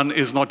have done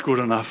is not good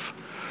enough.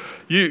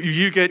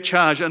 You get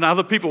charged, and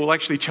other people will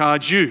actually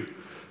charge you.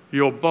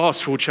 Your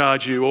boss will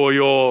charge you, or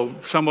your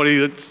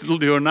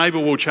neighbour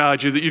will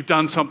charge you that you've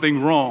done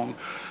something wrong.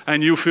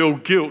 And you'll feel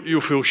guilt,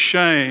 you'll feel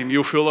shame,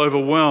 you'll feel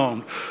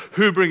overwhelmed.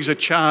 Who brings a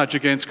charge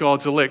against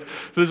God's elect?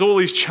 There's all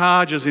these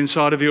charges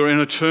inside of your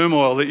inner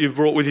turmoil that you've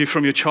brought with you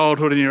from your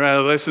childhood and your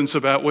adolescence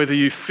about whether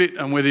you fit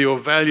and whether you're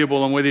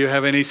valuable and whether you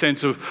have any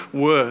sense of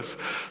worth.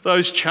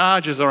 Those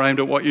charges are aimed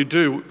at what you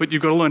do, but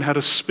you've got to learn how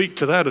to speak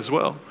to that as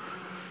well.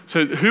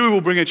 So who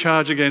will bring a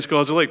charge against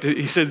God's elect?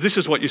 He says, this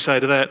is what you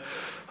say to that.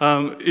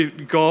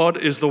 God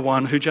is the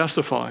one who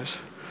justifies.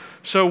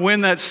 So when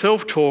that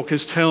self-talk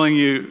is telling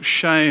you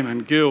shame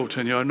and guilt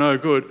and you're no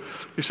good,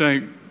 you're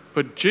saying,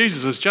 but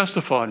Jesus has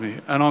justified me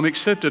and I'm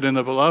accepted in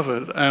the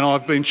beloved and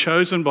I've been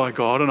chosen by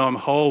God and I'm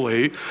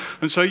holy.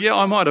 And so,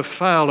 I might have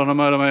failed and I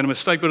might have made a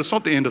mistake, but it's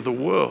not the end of the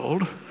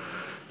world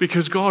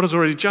because God has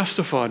already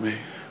justified me.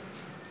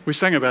 We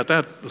sang about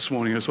that this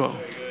morning as well.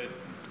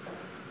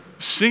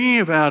 Singing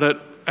about it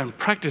and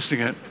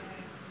practicing it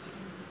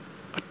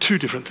are two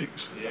different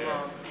things.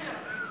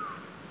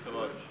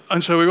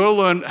 And so we've got to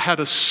learn how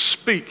to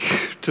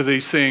speak to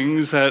these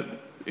things that,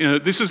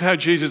 this is how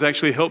Jesus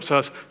actually helps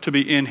us to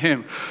be in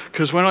him.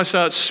 Because when I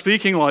start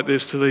speaking like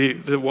this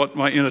to what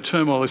my inner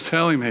turmoil is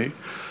telling me,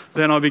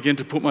 then I begin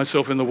to put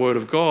myself in the Word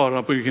of God, and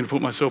I begin to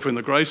put myself in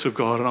the grace of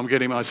God, and I'm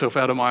getting myself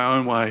out of my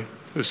own way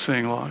of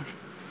seeing life.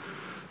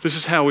 This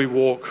is how we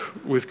walk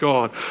with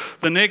God.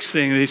 The next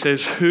thing he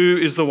says, who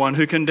is the one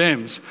who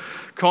condemns?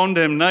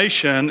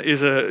 Condemnation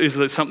is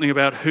something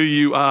about who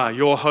you are.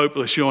 You're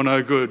hopeless, you're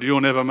no good,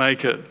 you'll never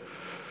make it.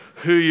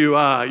 Who you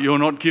are, you're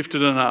not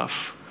gifted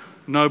enough.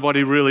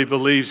 Nobody really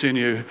believes in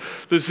you.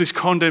 There's this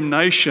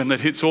condemnation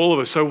that hits all of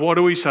us. So what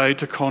do we say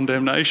to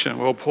condemnation?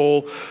 Well,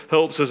 Paul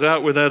helps us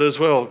out with that as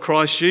well.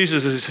 Christ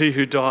Jesus is he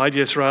who died,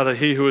 yes, rather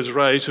he who was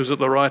raised, who's at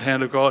the right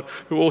hand of God,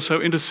 who also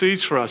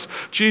intercedes for us.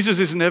 Jesus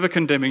is never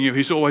condemning you.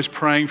 He's always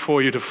praying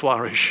for you to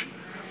flourish.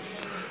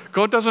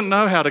 God doesn't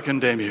know how to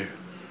condemn you.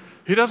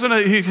 He's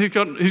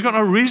got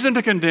no reason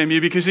to condemn you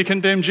because he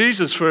condemned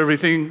Jesus for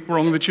everything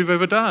wrong that you've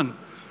ever done.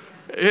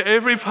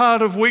 Every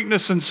part of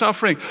weakness and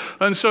suffering.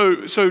 And so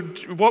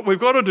what we've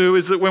got to do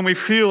is that when we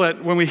feel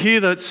that, when we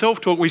hear that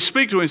self-talk, we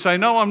speak to it and say,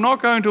 no, I'm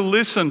not going to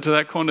listen to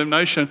that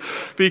condemnation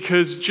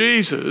because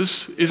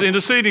Jesus is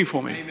interceding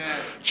for me. Amen.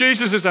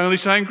 Jesus is only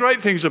saying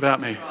great things about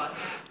me.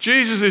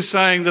 Jesus is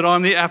saying that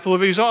I'm the apple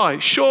of his eye.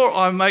 Sure,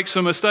 I make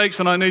some mistakes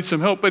and I need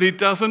some help, but he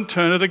doesn't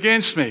turn it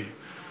against me.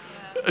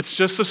 It's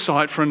just a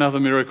site for another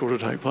miracle to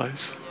take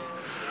place.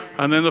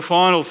 And then the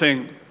final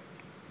thing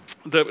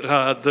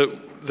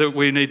that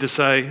we need to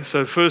say,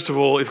 so first of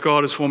all, if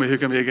God is for me, who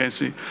can be against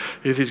me?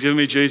 If he's given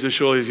me Jesus,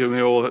 surely he's given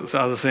me all the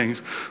other things.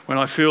 When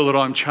I feel that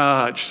I'm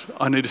charged,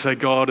 I need to say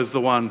God is the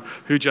one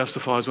who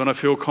justifies. When I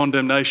feel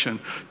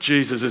condemnation,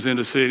 Jesus is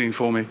interceding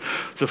for me.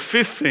 The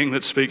fifth thing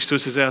that speaks to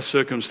us is our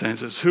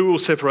circumstances. Who will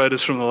separate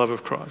us from the love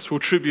of Christ? Will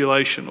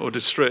tribulation or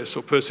distress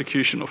or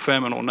persecution or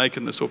famine or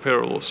nakedness or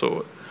peril or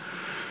sword?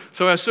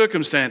 So our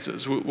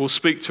circumstances will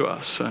speak to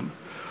us, and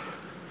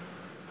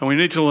we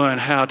need to learn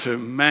how to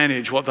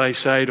manage what they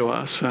say to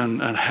us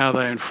and how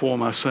they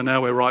inform us. So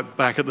now we're right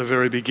back at the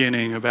very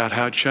beginning about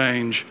how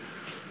change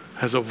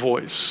has a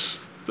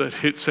voice that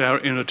hits our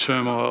inner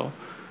turmoil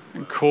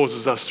and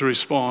causes us to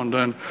respond.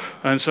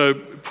 And so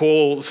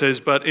Paul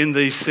says, but in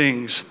these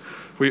things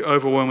we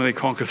overwhelmingly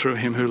conquer through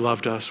him who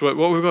loved us. What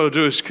we've got to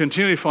do is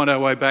continually find our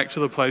way back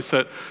to the place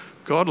that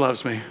God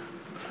loves me.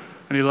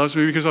 And he loves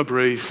me because I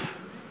breathe.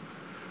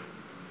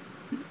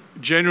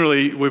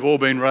 Generally, we've all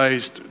been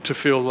raised to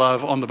feel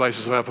love on the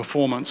basis of our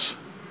performance.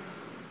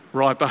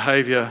 Right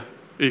behaviour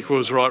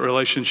equals right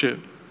relationship.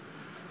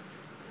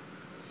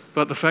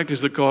 But the fact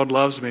is that God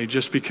loves me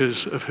just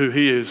because of who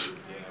he is.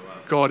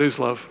 God is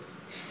love.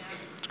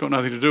 It's got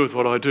nothing to do with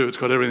what I do. It's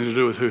got everything to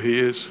do with who he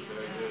is.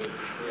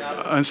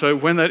 And so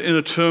when that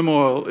inner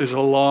turmoil is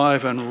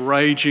alive and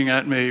raging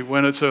at me,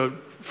 when it's a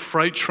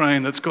freight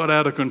train that's got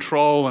out of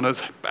control and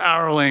it's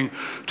barreling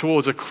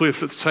towards a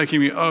cliff that's taking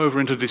me over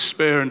into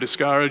despair and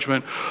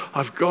discouragement,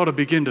 I've got to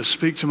begin to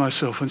speak to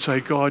myself and say,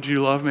 God,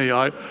 you love me.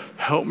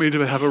 Help me to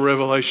have a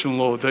revelation,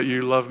 Lord, that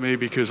you love me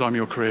because I'm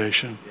your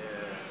creation.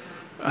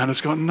 And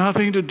it's got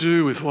nothing to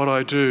do with what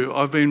I do.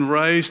 I've been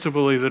raised to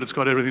believe that it's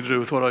got everything to do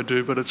with what I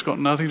do, but it's got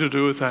nothing to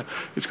do with that.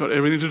 It's got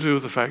everything to do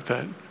with the fact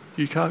that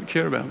you can't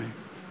care about me.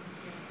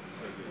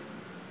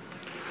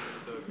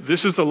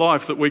 This is the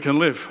life that we can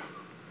live.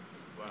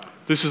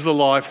 This is the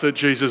life that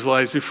Jesus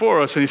lays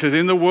before us. And he says,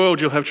 in the world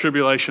you'll have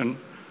tribulation,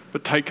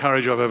 but take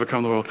courage, I've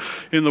overcome the world.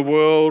 In the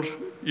world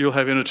you'll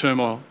have inner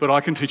turmoil, but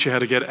I can teach you how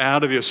to get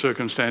out of your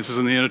circumstances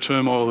and the inner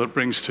turmoil that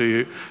brings to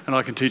you, and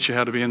I can teach you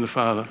how to be in the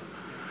Father.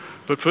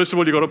 But first of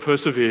all, you've got to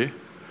persevere.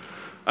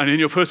 And in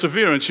your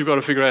perseverance, you've got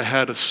to figure out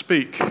how to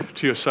speak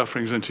to your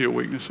sufferings and to your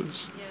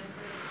weaknesses. Yeah.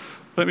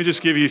 Let me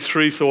just give you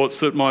 3 thoughts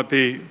that might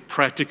be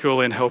practical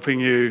in helping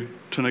you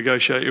to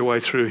negotiate your way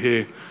through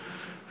here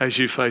as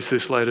you face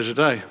this later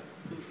today.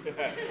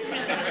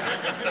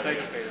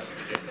 Thanks,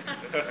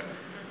 Peter.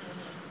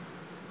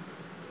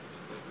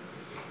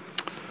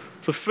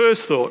 The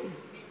first thought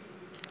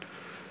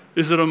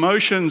is that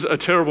emotions are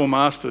terrible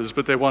masters,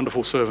 but they're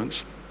wonderful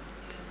servants.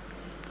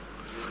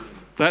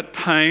 That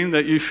pain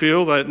that you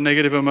feel, that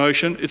negative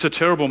emotion, it's a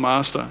terrible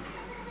master,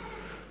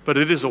 but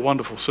it is a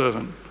wonderful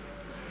servant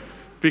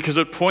because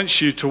it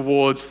points you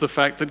towards the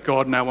fact that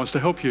God now wants to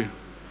help you.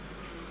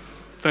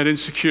 That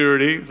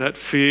insecurity, that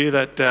fear,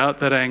 that doubt,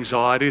 that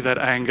anxiety, that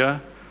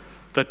anger,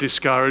 that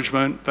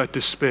discouragement, that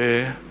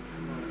despair,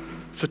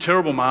 it's a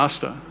terrible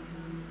master,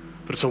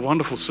 but it's a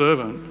wonderful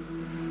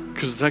servant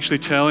because it's actually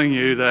telling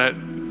you that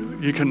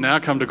you can now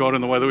come to God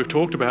in the way that we've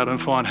talked about and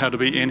find how to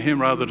be in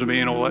him rather than to be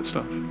in all that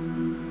stuff.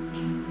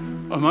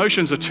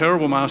 Emotions are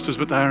terrible masters,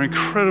 but they are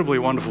incredibly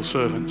wonderful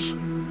servants.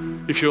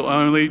 If you'll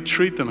only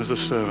treat them as a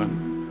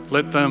servant,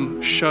 let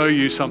them show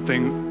you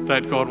something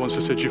that God wants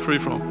to set you free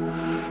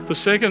from. The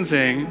second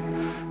thing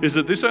is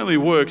that this only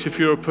works if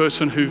you're a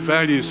person who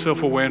values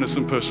self-awareness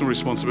and personal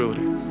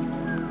responsibility.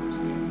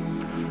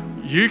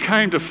 You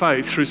came to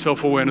faith through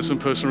self-awareness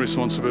and personal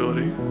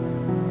responsibility.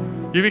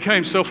 You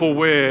became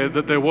self-aware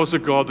that there was a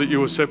God that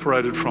you were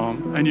separated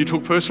from, and you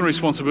took personal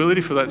responsibility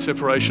for that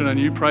separation, and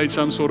you prayed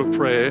some sort of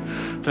prayer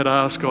that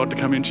asked God to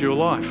come into your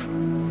life.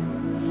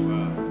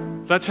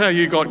 That's how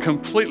you got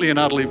completely and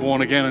utterly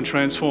born again and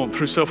transformed,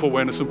 through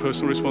self-awareness and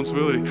personal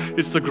responsibility.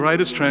 It's the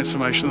greatest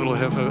transformation that will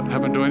ever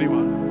happen to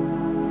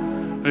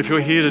anyone. And if you're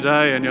here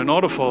today and you're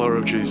not a follower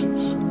of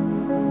Jesus,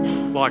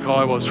 like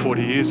I was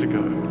 40 years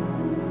ago,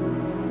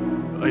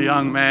 a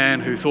young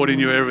man who thought he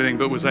knew everything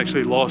but was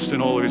actually lost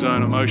in all of his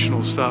own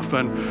emotional stuff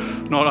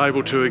and not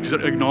able to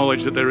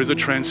acknowledge that there is a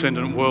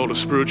transcendent world, a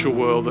spiritual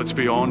world that's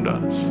beyond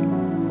us,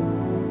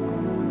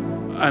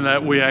 and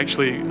that we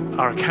actually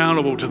are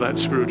accountable to that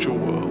spiritual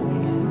world.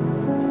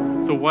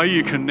 The way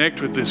you connect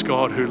with this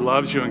God who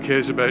loves you and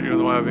cares about you in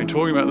the way I've been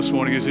talking about this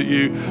morning is that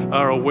you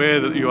are aware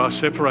that you are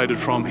separated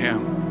from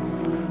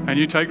him, and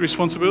you take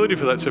responsibility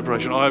for that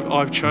separation.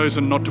 I've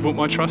chosen not to put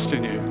my trust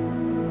in you.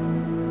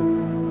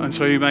 And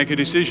so you make a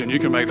decision. You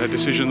can make that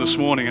decision this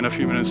morning in a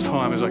few minutes'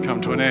 time as I come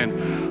to an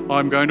end.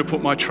 I'm going to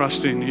put my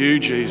trust in you,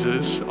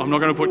 Jesus. I'm not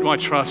going to put my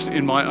trust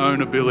in my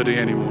own ability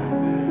anymore.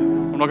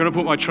 I'm not going to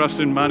put my trust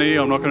in money.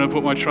 I'm not going to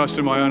put my trust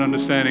in my own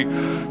understanding,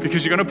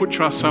 because you're going to put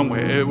trust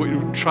somewhere.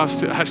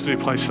 Trust has to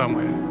be placed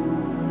somewhere.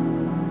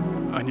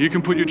 And you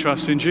can put your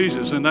trust in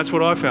Jesus. And that's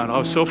what I found. I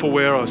was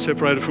self-aware. I was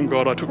separated from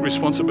God. I took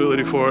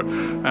responsibility for it.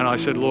 And I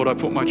said, Lord, I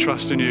put my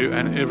trust in you,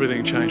 and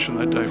everything changed from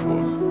that day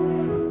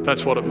forward.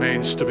 That's what it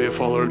means to be a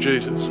follower of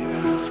Jesus.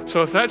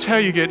 So if that's how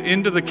you get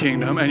into the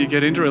kingdom and you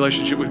get into a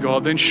relationship with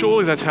God, then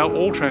surely that's how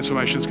all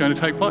transformation is going to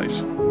take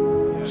place.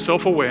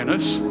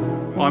 Self-awareness.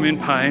 I'm in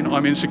pain.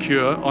 I'm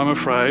insecure. I'm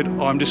afraid.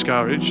 I'm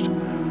discouraged.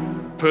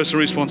 Personal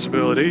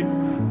responsibility.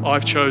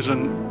 I've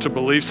chosen to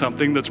believe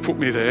something that's put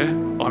me there.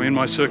 I'm in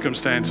my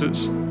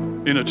circumstances,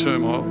 in a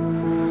turmoil.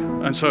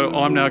 And so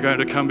I'm now going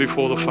to come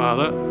before the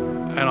Father,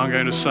 and I'm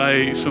going to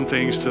say some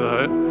things to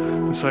that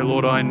and say,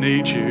 Lord, I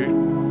need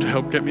you to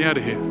help get me out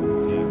of here.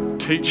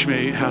 Teach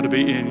me how to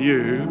be in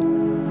you,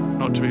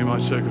 not to be in my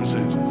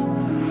circumstances.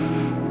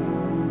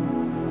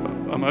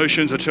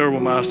 Emotions are terrible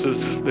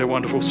masters. They're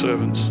wonderful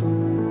servants.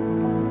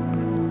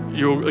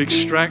 You'll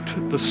extract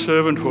the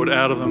servanthood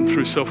out of them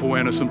through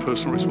self-awareness and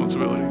personal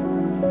responsibility.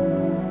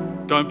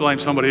 Don't blame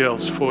somebody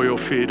else for your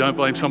fear. Don't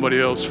blame somebody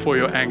else for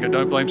your anger.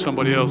 Don't blame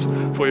somebody else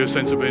for your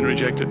sense of being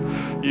rejected.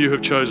 You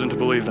have chosen to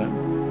believe that.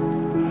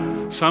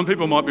 Some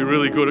people might be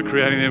really good at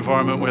creating the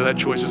environment where that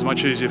choice is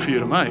much easier for you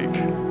to make,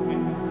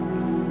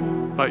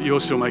 but you're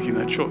still making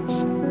that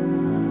choice.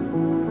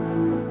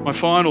 My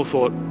final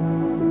thought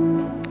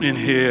in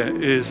here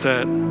is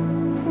that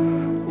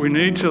we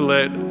need to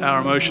let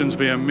our emotions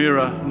be a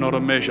mirror, not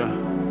a measure.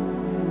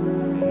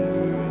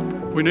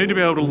 We need to be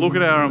able to look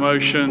at our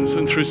emotions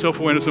and, through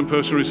self-awareness and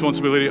personal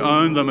responsibility,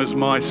 own them as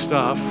my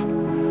stuff,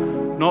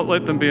 not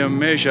let them be a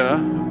measure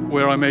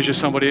where I measure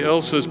somebody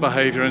else's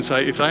behaviour and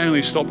say, if they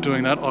only stopped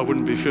doing that, I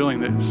wouldn't be feeling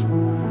this.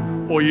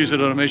 Or use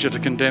it as a measure to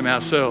condemn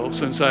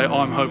ourselves and say,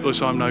 I'm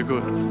hopeless, I'm no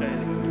good.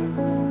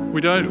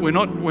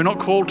 We're not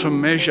called to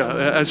measure.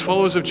 As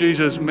followers of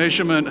Jesus,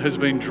 measurement has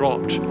been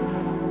dropped.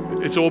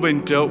 It's all been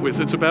dealt with.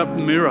 It's about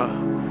mirror.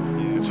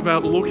 It's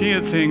about looking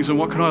at things and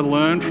what can I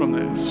learn from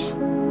this?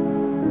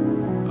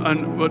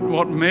 And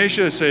what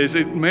measure says,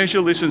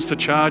 measure listens to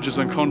charges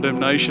and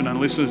condemnation and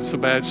listens to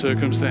bad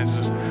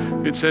circumstances.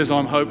 It says,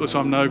 I'm hopeless,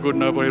 I'm no good,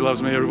 nobody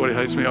loves me, everybody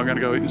hates me, I'm going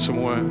to go eat some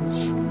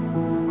worms.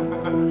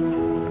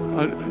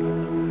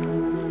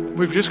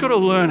 We've just got to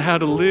learn how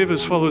to live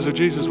as followers of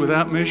Jesus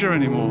without measure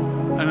anymore,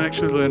 and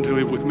actually learn to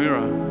live with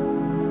mirror.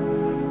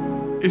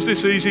 Is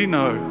this easy?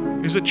 No.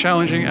 Is it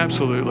challenging?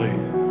 Absolutely.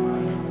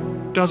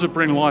 Does it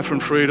bring life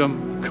and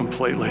freedom?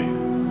 Completely.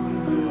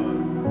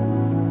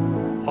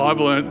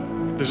 I've learned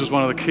this is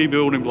one of the key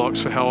building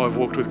blocks for how I've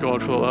walked with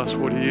God for the last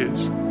 40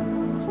 years.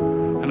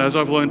 And as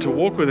I've learned to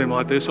walk with him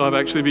like this, I've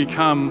actually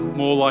become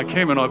more like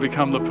him, and I've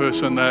become the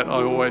person that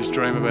I always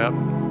dream about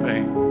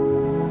being.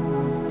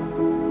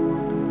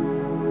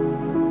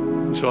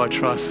 And so I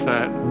trust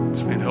that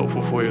it's been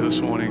helpful for you this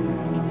morning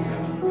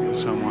in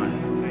some way.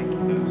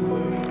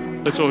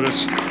 Let's all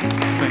just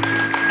thank you.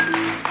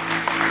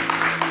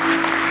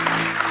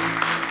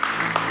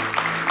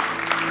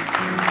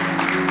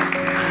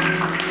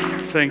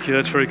 Thank you,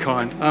 that's very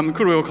kind.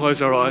 Could we all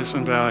close our eyes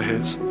and bow our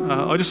heads?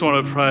 I just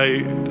want to pray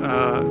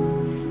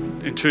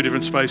in two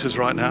different spaces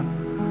right now.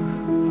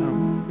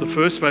 The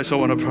first space I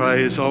want to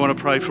pray is I want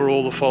to pray for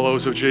all the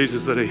followers of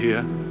Jesus that are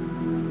here,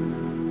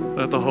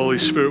 that the Holy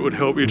Spirit would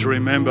help you to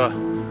remember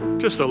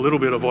just a little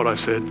bit of what I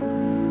said.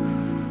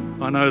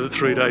 I know that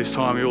 3 days'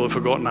 time you'll have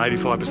forgotten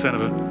 85%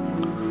 of it,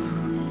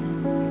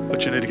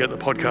 but you need to get the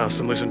podcast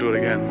and listen to it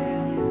again.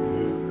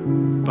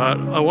 But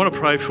I want to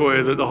pray for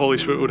you that the Holy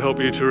Spirit would help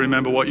you to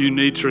remember what you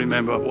need to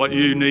remember, what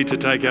you need to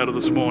take out of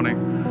this morning,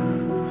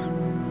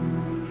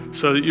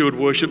 so that you would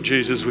worship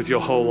Jesus with your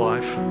whole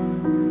life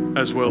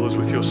as well as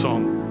with your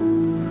song.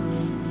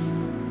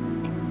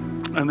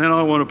 And then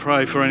I want to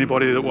pray for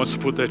anybody that wants to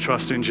put their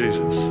trust in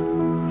Jesus.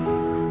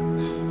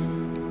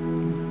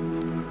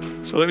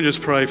 So let me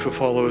just pray for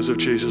followers of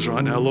Jesus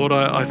right now. Lord,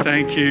 I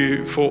thank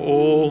you for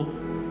all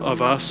of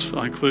us,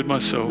 I include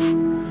myself,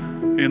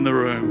 in the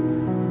room,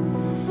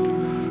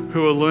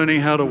 who are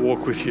learning how to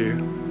walk with you,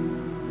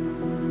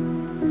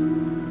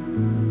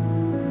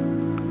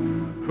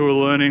 who who are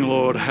learning,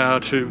 Lord, how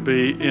to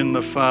be in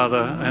the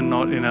Father and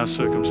not in our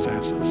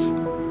circumstances.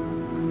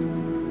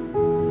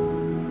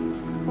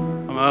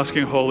 I'm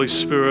asking, Holy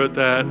Spirit,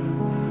 that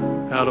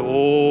out of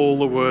all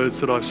the words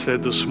that I've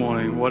said this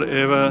morning,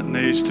 whatever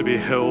needs to be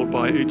held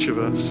by each of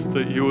us,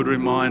 that you would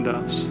remind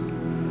us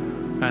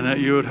and that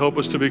you would help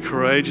us to be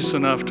courageous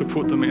enough to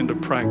put them into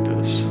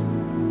practice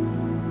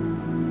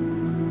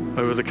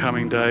over the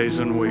coming days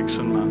and weeks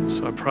and months.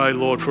 I pray,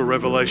 Lord, for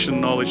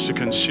revelation knowledge to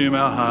consume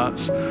our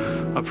hearts.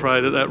 I pray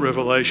that that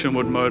revelation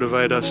would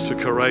motivate us to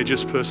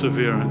courageous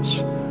perseverance,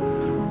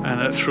 and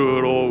that through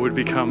it all we'd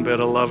become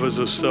better lovers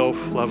of self,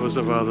 lovers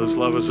of others,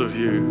 lovers of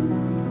you.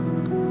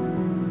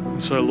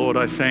 And so, Lord,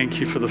 I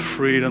thank you for the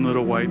freedom that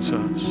awaits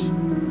us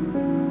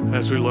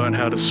as we learn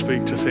how to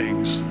speak to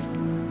things.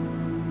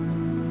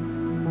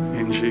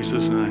 In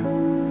Jesus'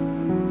 name.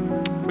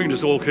 We can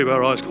just all keep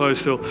our eyes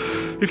closed still.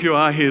 If you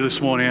are here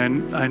this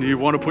morning and you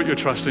want to put your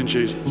trust in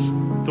Jesus,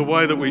 the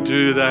way that we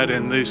do that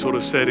in these sort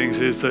of settings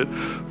is that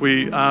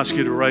we ask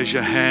you to raise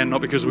your hand,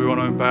 not because we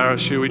want to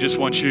embarrass you. We just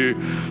want you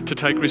to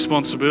take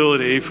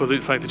responsibility for the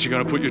fact that you're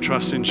going to put your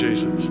trust in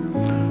Jesus.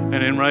 And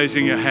in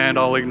raising your hand,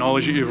 I'll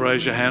acknowledge that you've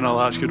raised your hand. I'll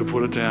ask you to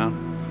put it down.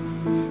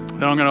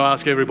 Then I'm going to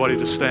ask everybody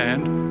to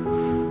stand.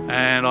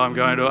 And I'm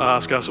going to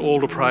ask us all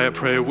to pray a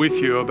prayer with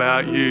you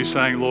about you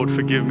saying, Lord,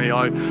 forgive me.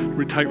 I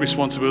take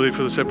responsibility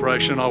for the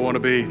separation. I want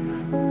to be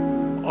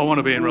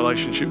in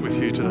relationship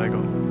with you today,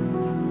 God.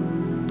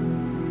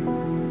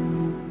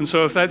 And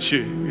so if that's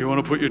you want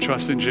to put your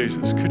trust in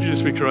Jesus, could you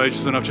just be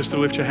courageous enough just to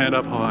lift your hand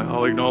up high?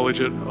 I'll acknowledge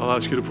it. I'll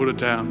ask you to put it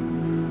down.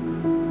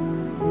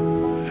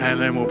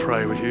 And then we'll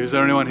pray with you. Is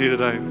there anyone here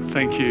today?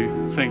 Thank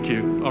you. Thank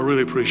you. I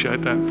really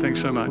appreciate that. Thanks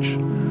so much.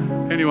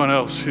 Anyone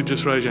else who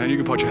just raise your hand? You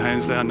can put your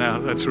hands down now.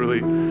 That's really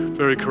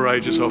very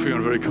courageous of you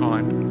and very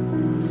kind.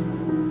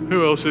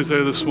 Who else is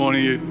there this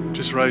morning? You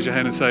just raise your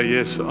hand and say,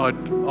 yes, I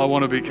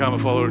want to become a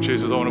follower of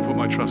Jesus. I want to put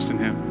my trust in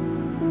him.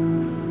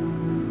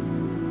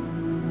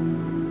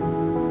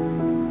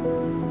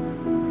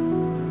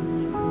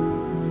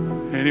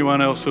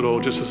 Anyone else at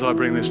all, just as I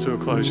bring this to a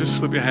close? Just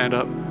slip your hand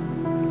up.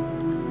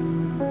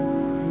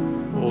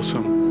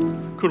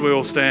 Awesome. Could we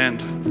all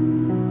stand?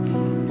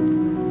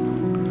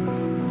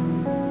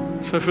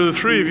 So for the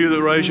three of you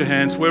that raise your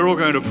hands, we're all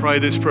going to pray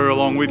this prayer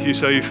along with you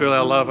so you feel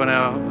our love and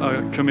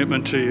our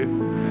commitment to you.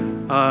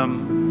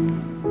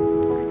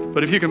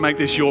 But if you can make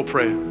this your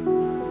prayer,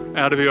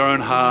 out of your own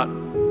heart,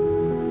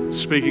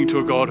 speaking to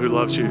a God who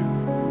loves you.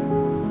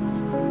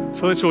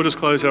 So let's all just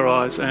close our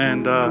eyes,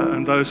 and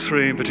those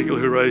three in particular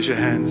who raise your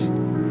hands,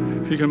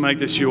 if you can make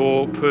this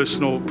your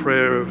personal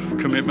prayer of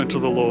commitment to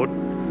the Lord,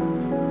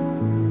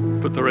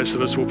 but the rest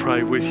of us will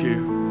pray with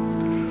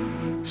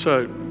you.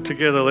 So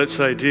together let's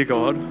say, Dear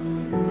God,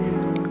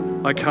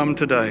 I come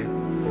today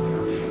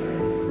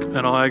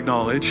and I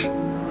acknowledge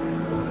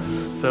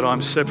that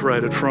I'm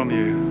separated from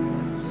you.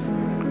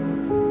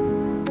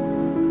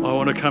 I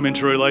want to come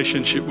into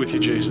relationship with you,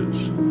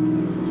 Jesus.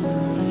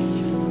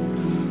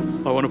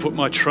 I want to put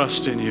my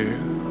trust in you.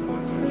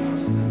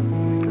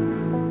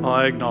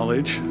 I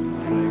acknowledge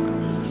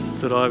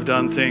that I've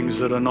done things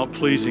that are not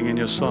pleasing in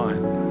your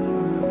sight.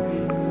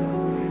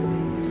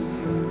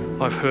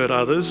 I've hurt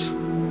others,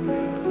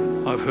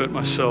 I've hurt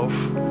myself,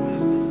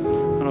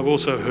 and I've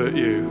also hurt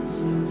you.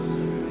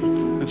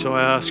 And so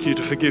I ask you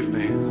to forgive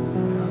me.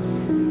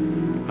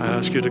 I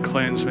ask you to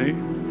cleanse me.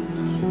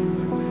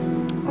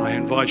 I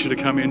invite you to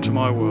come into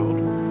my world.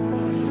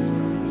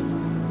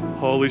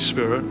 Holy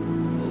Spirit,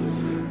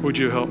 would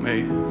you help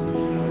me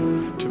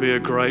to be a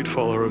great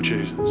follower of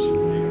Jesus?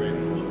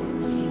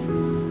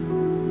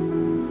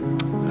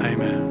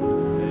 Amen.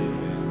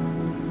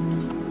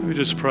 Let me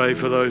just pray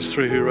for those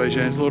three who raise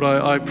your hands. Lord,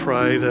 I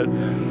pray that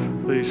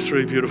these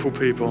three beautiful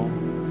people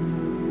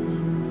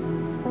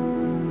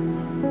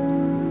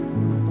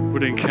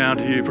would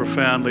encounter you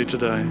profoundly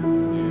today.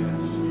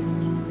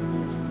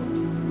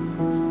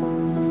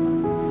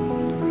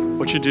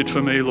 What you did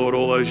for me, Lord,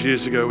 all those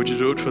years ago, would you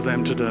do it for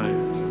them today?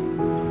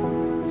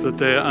 That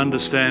their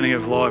understanding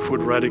of life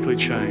would radically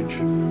change.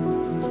 And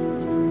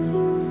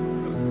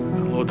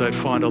Lord, they'd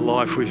find a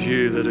life with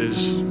you that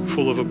is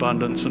full of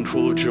abundance and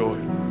full of joy.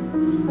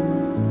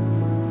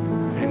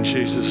 In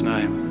Jesus'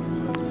 name,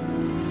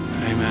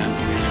 amen.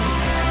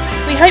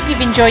 We hope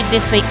you've enjoyed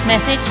this week's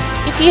message.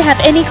 If you have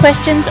any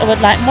questions or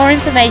would like more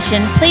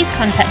information, please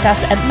contact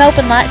us at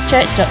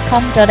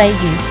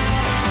melbournelightschurch.com.au.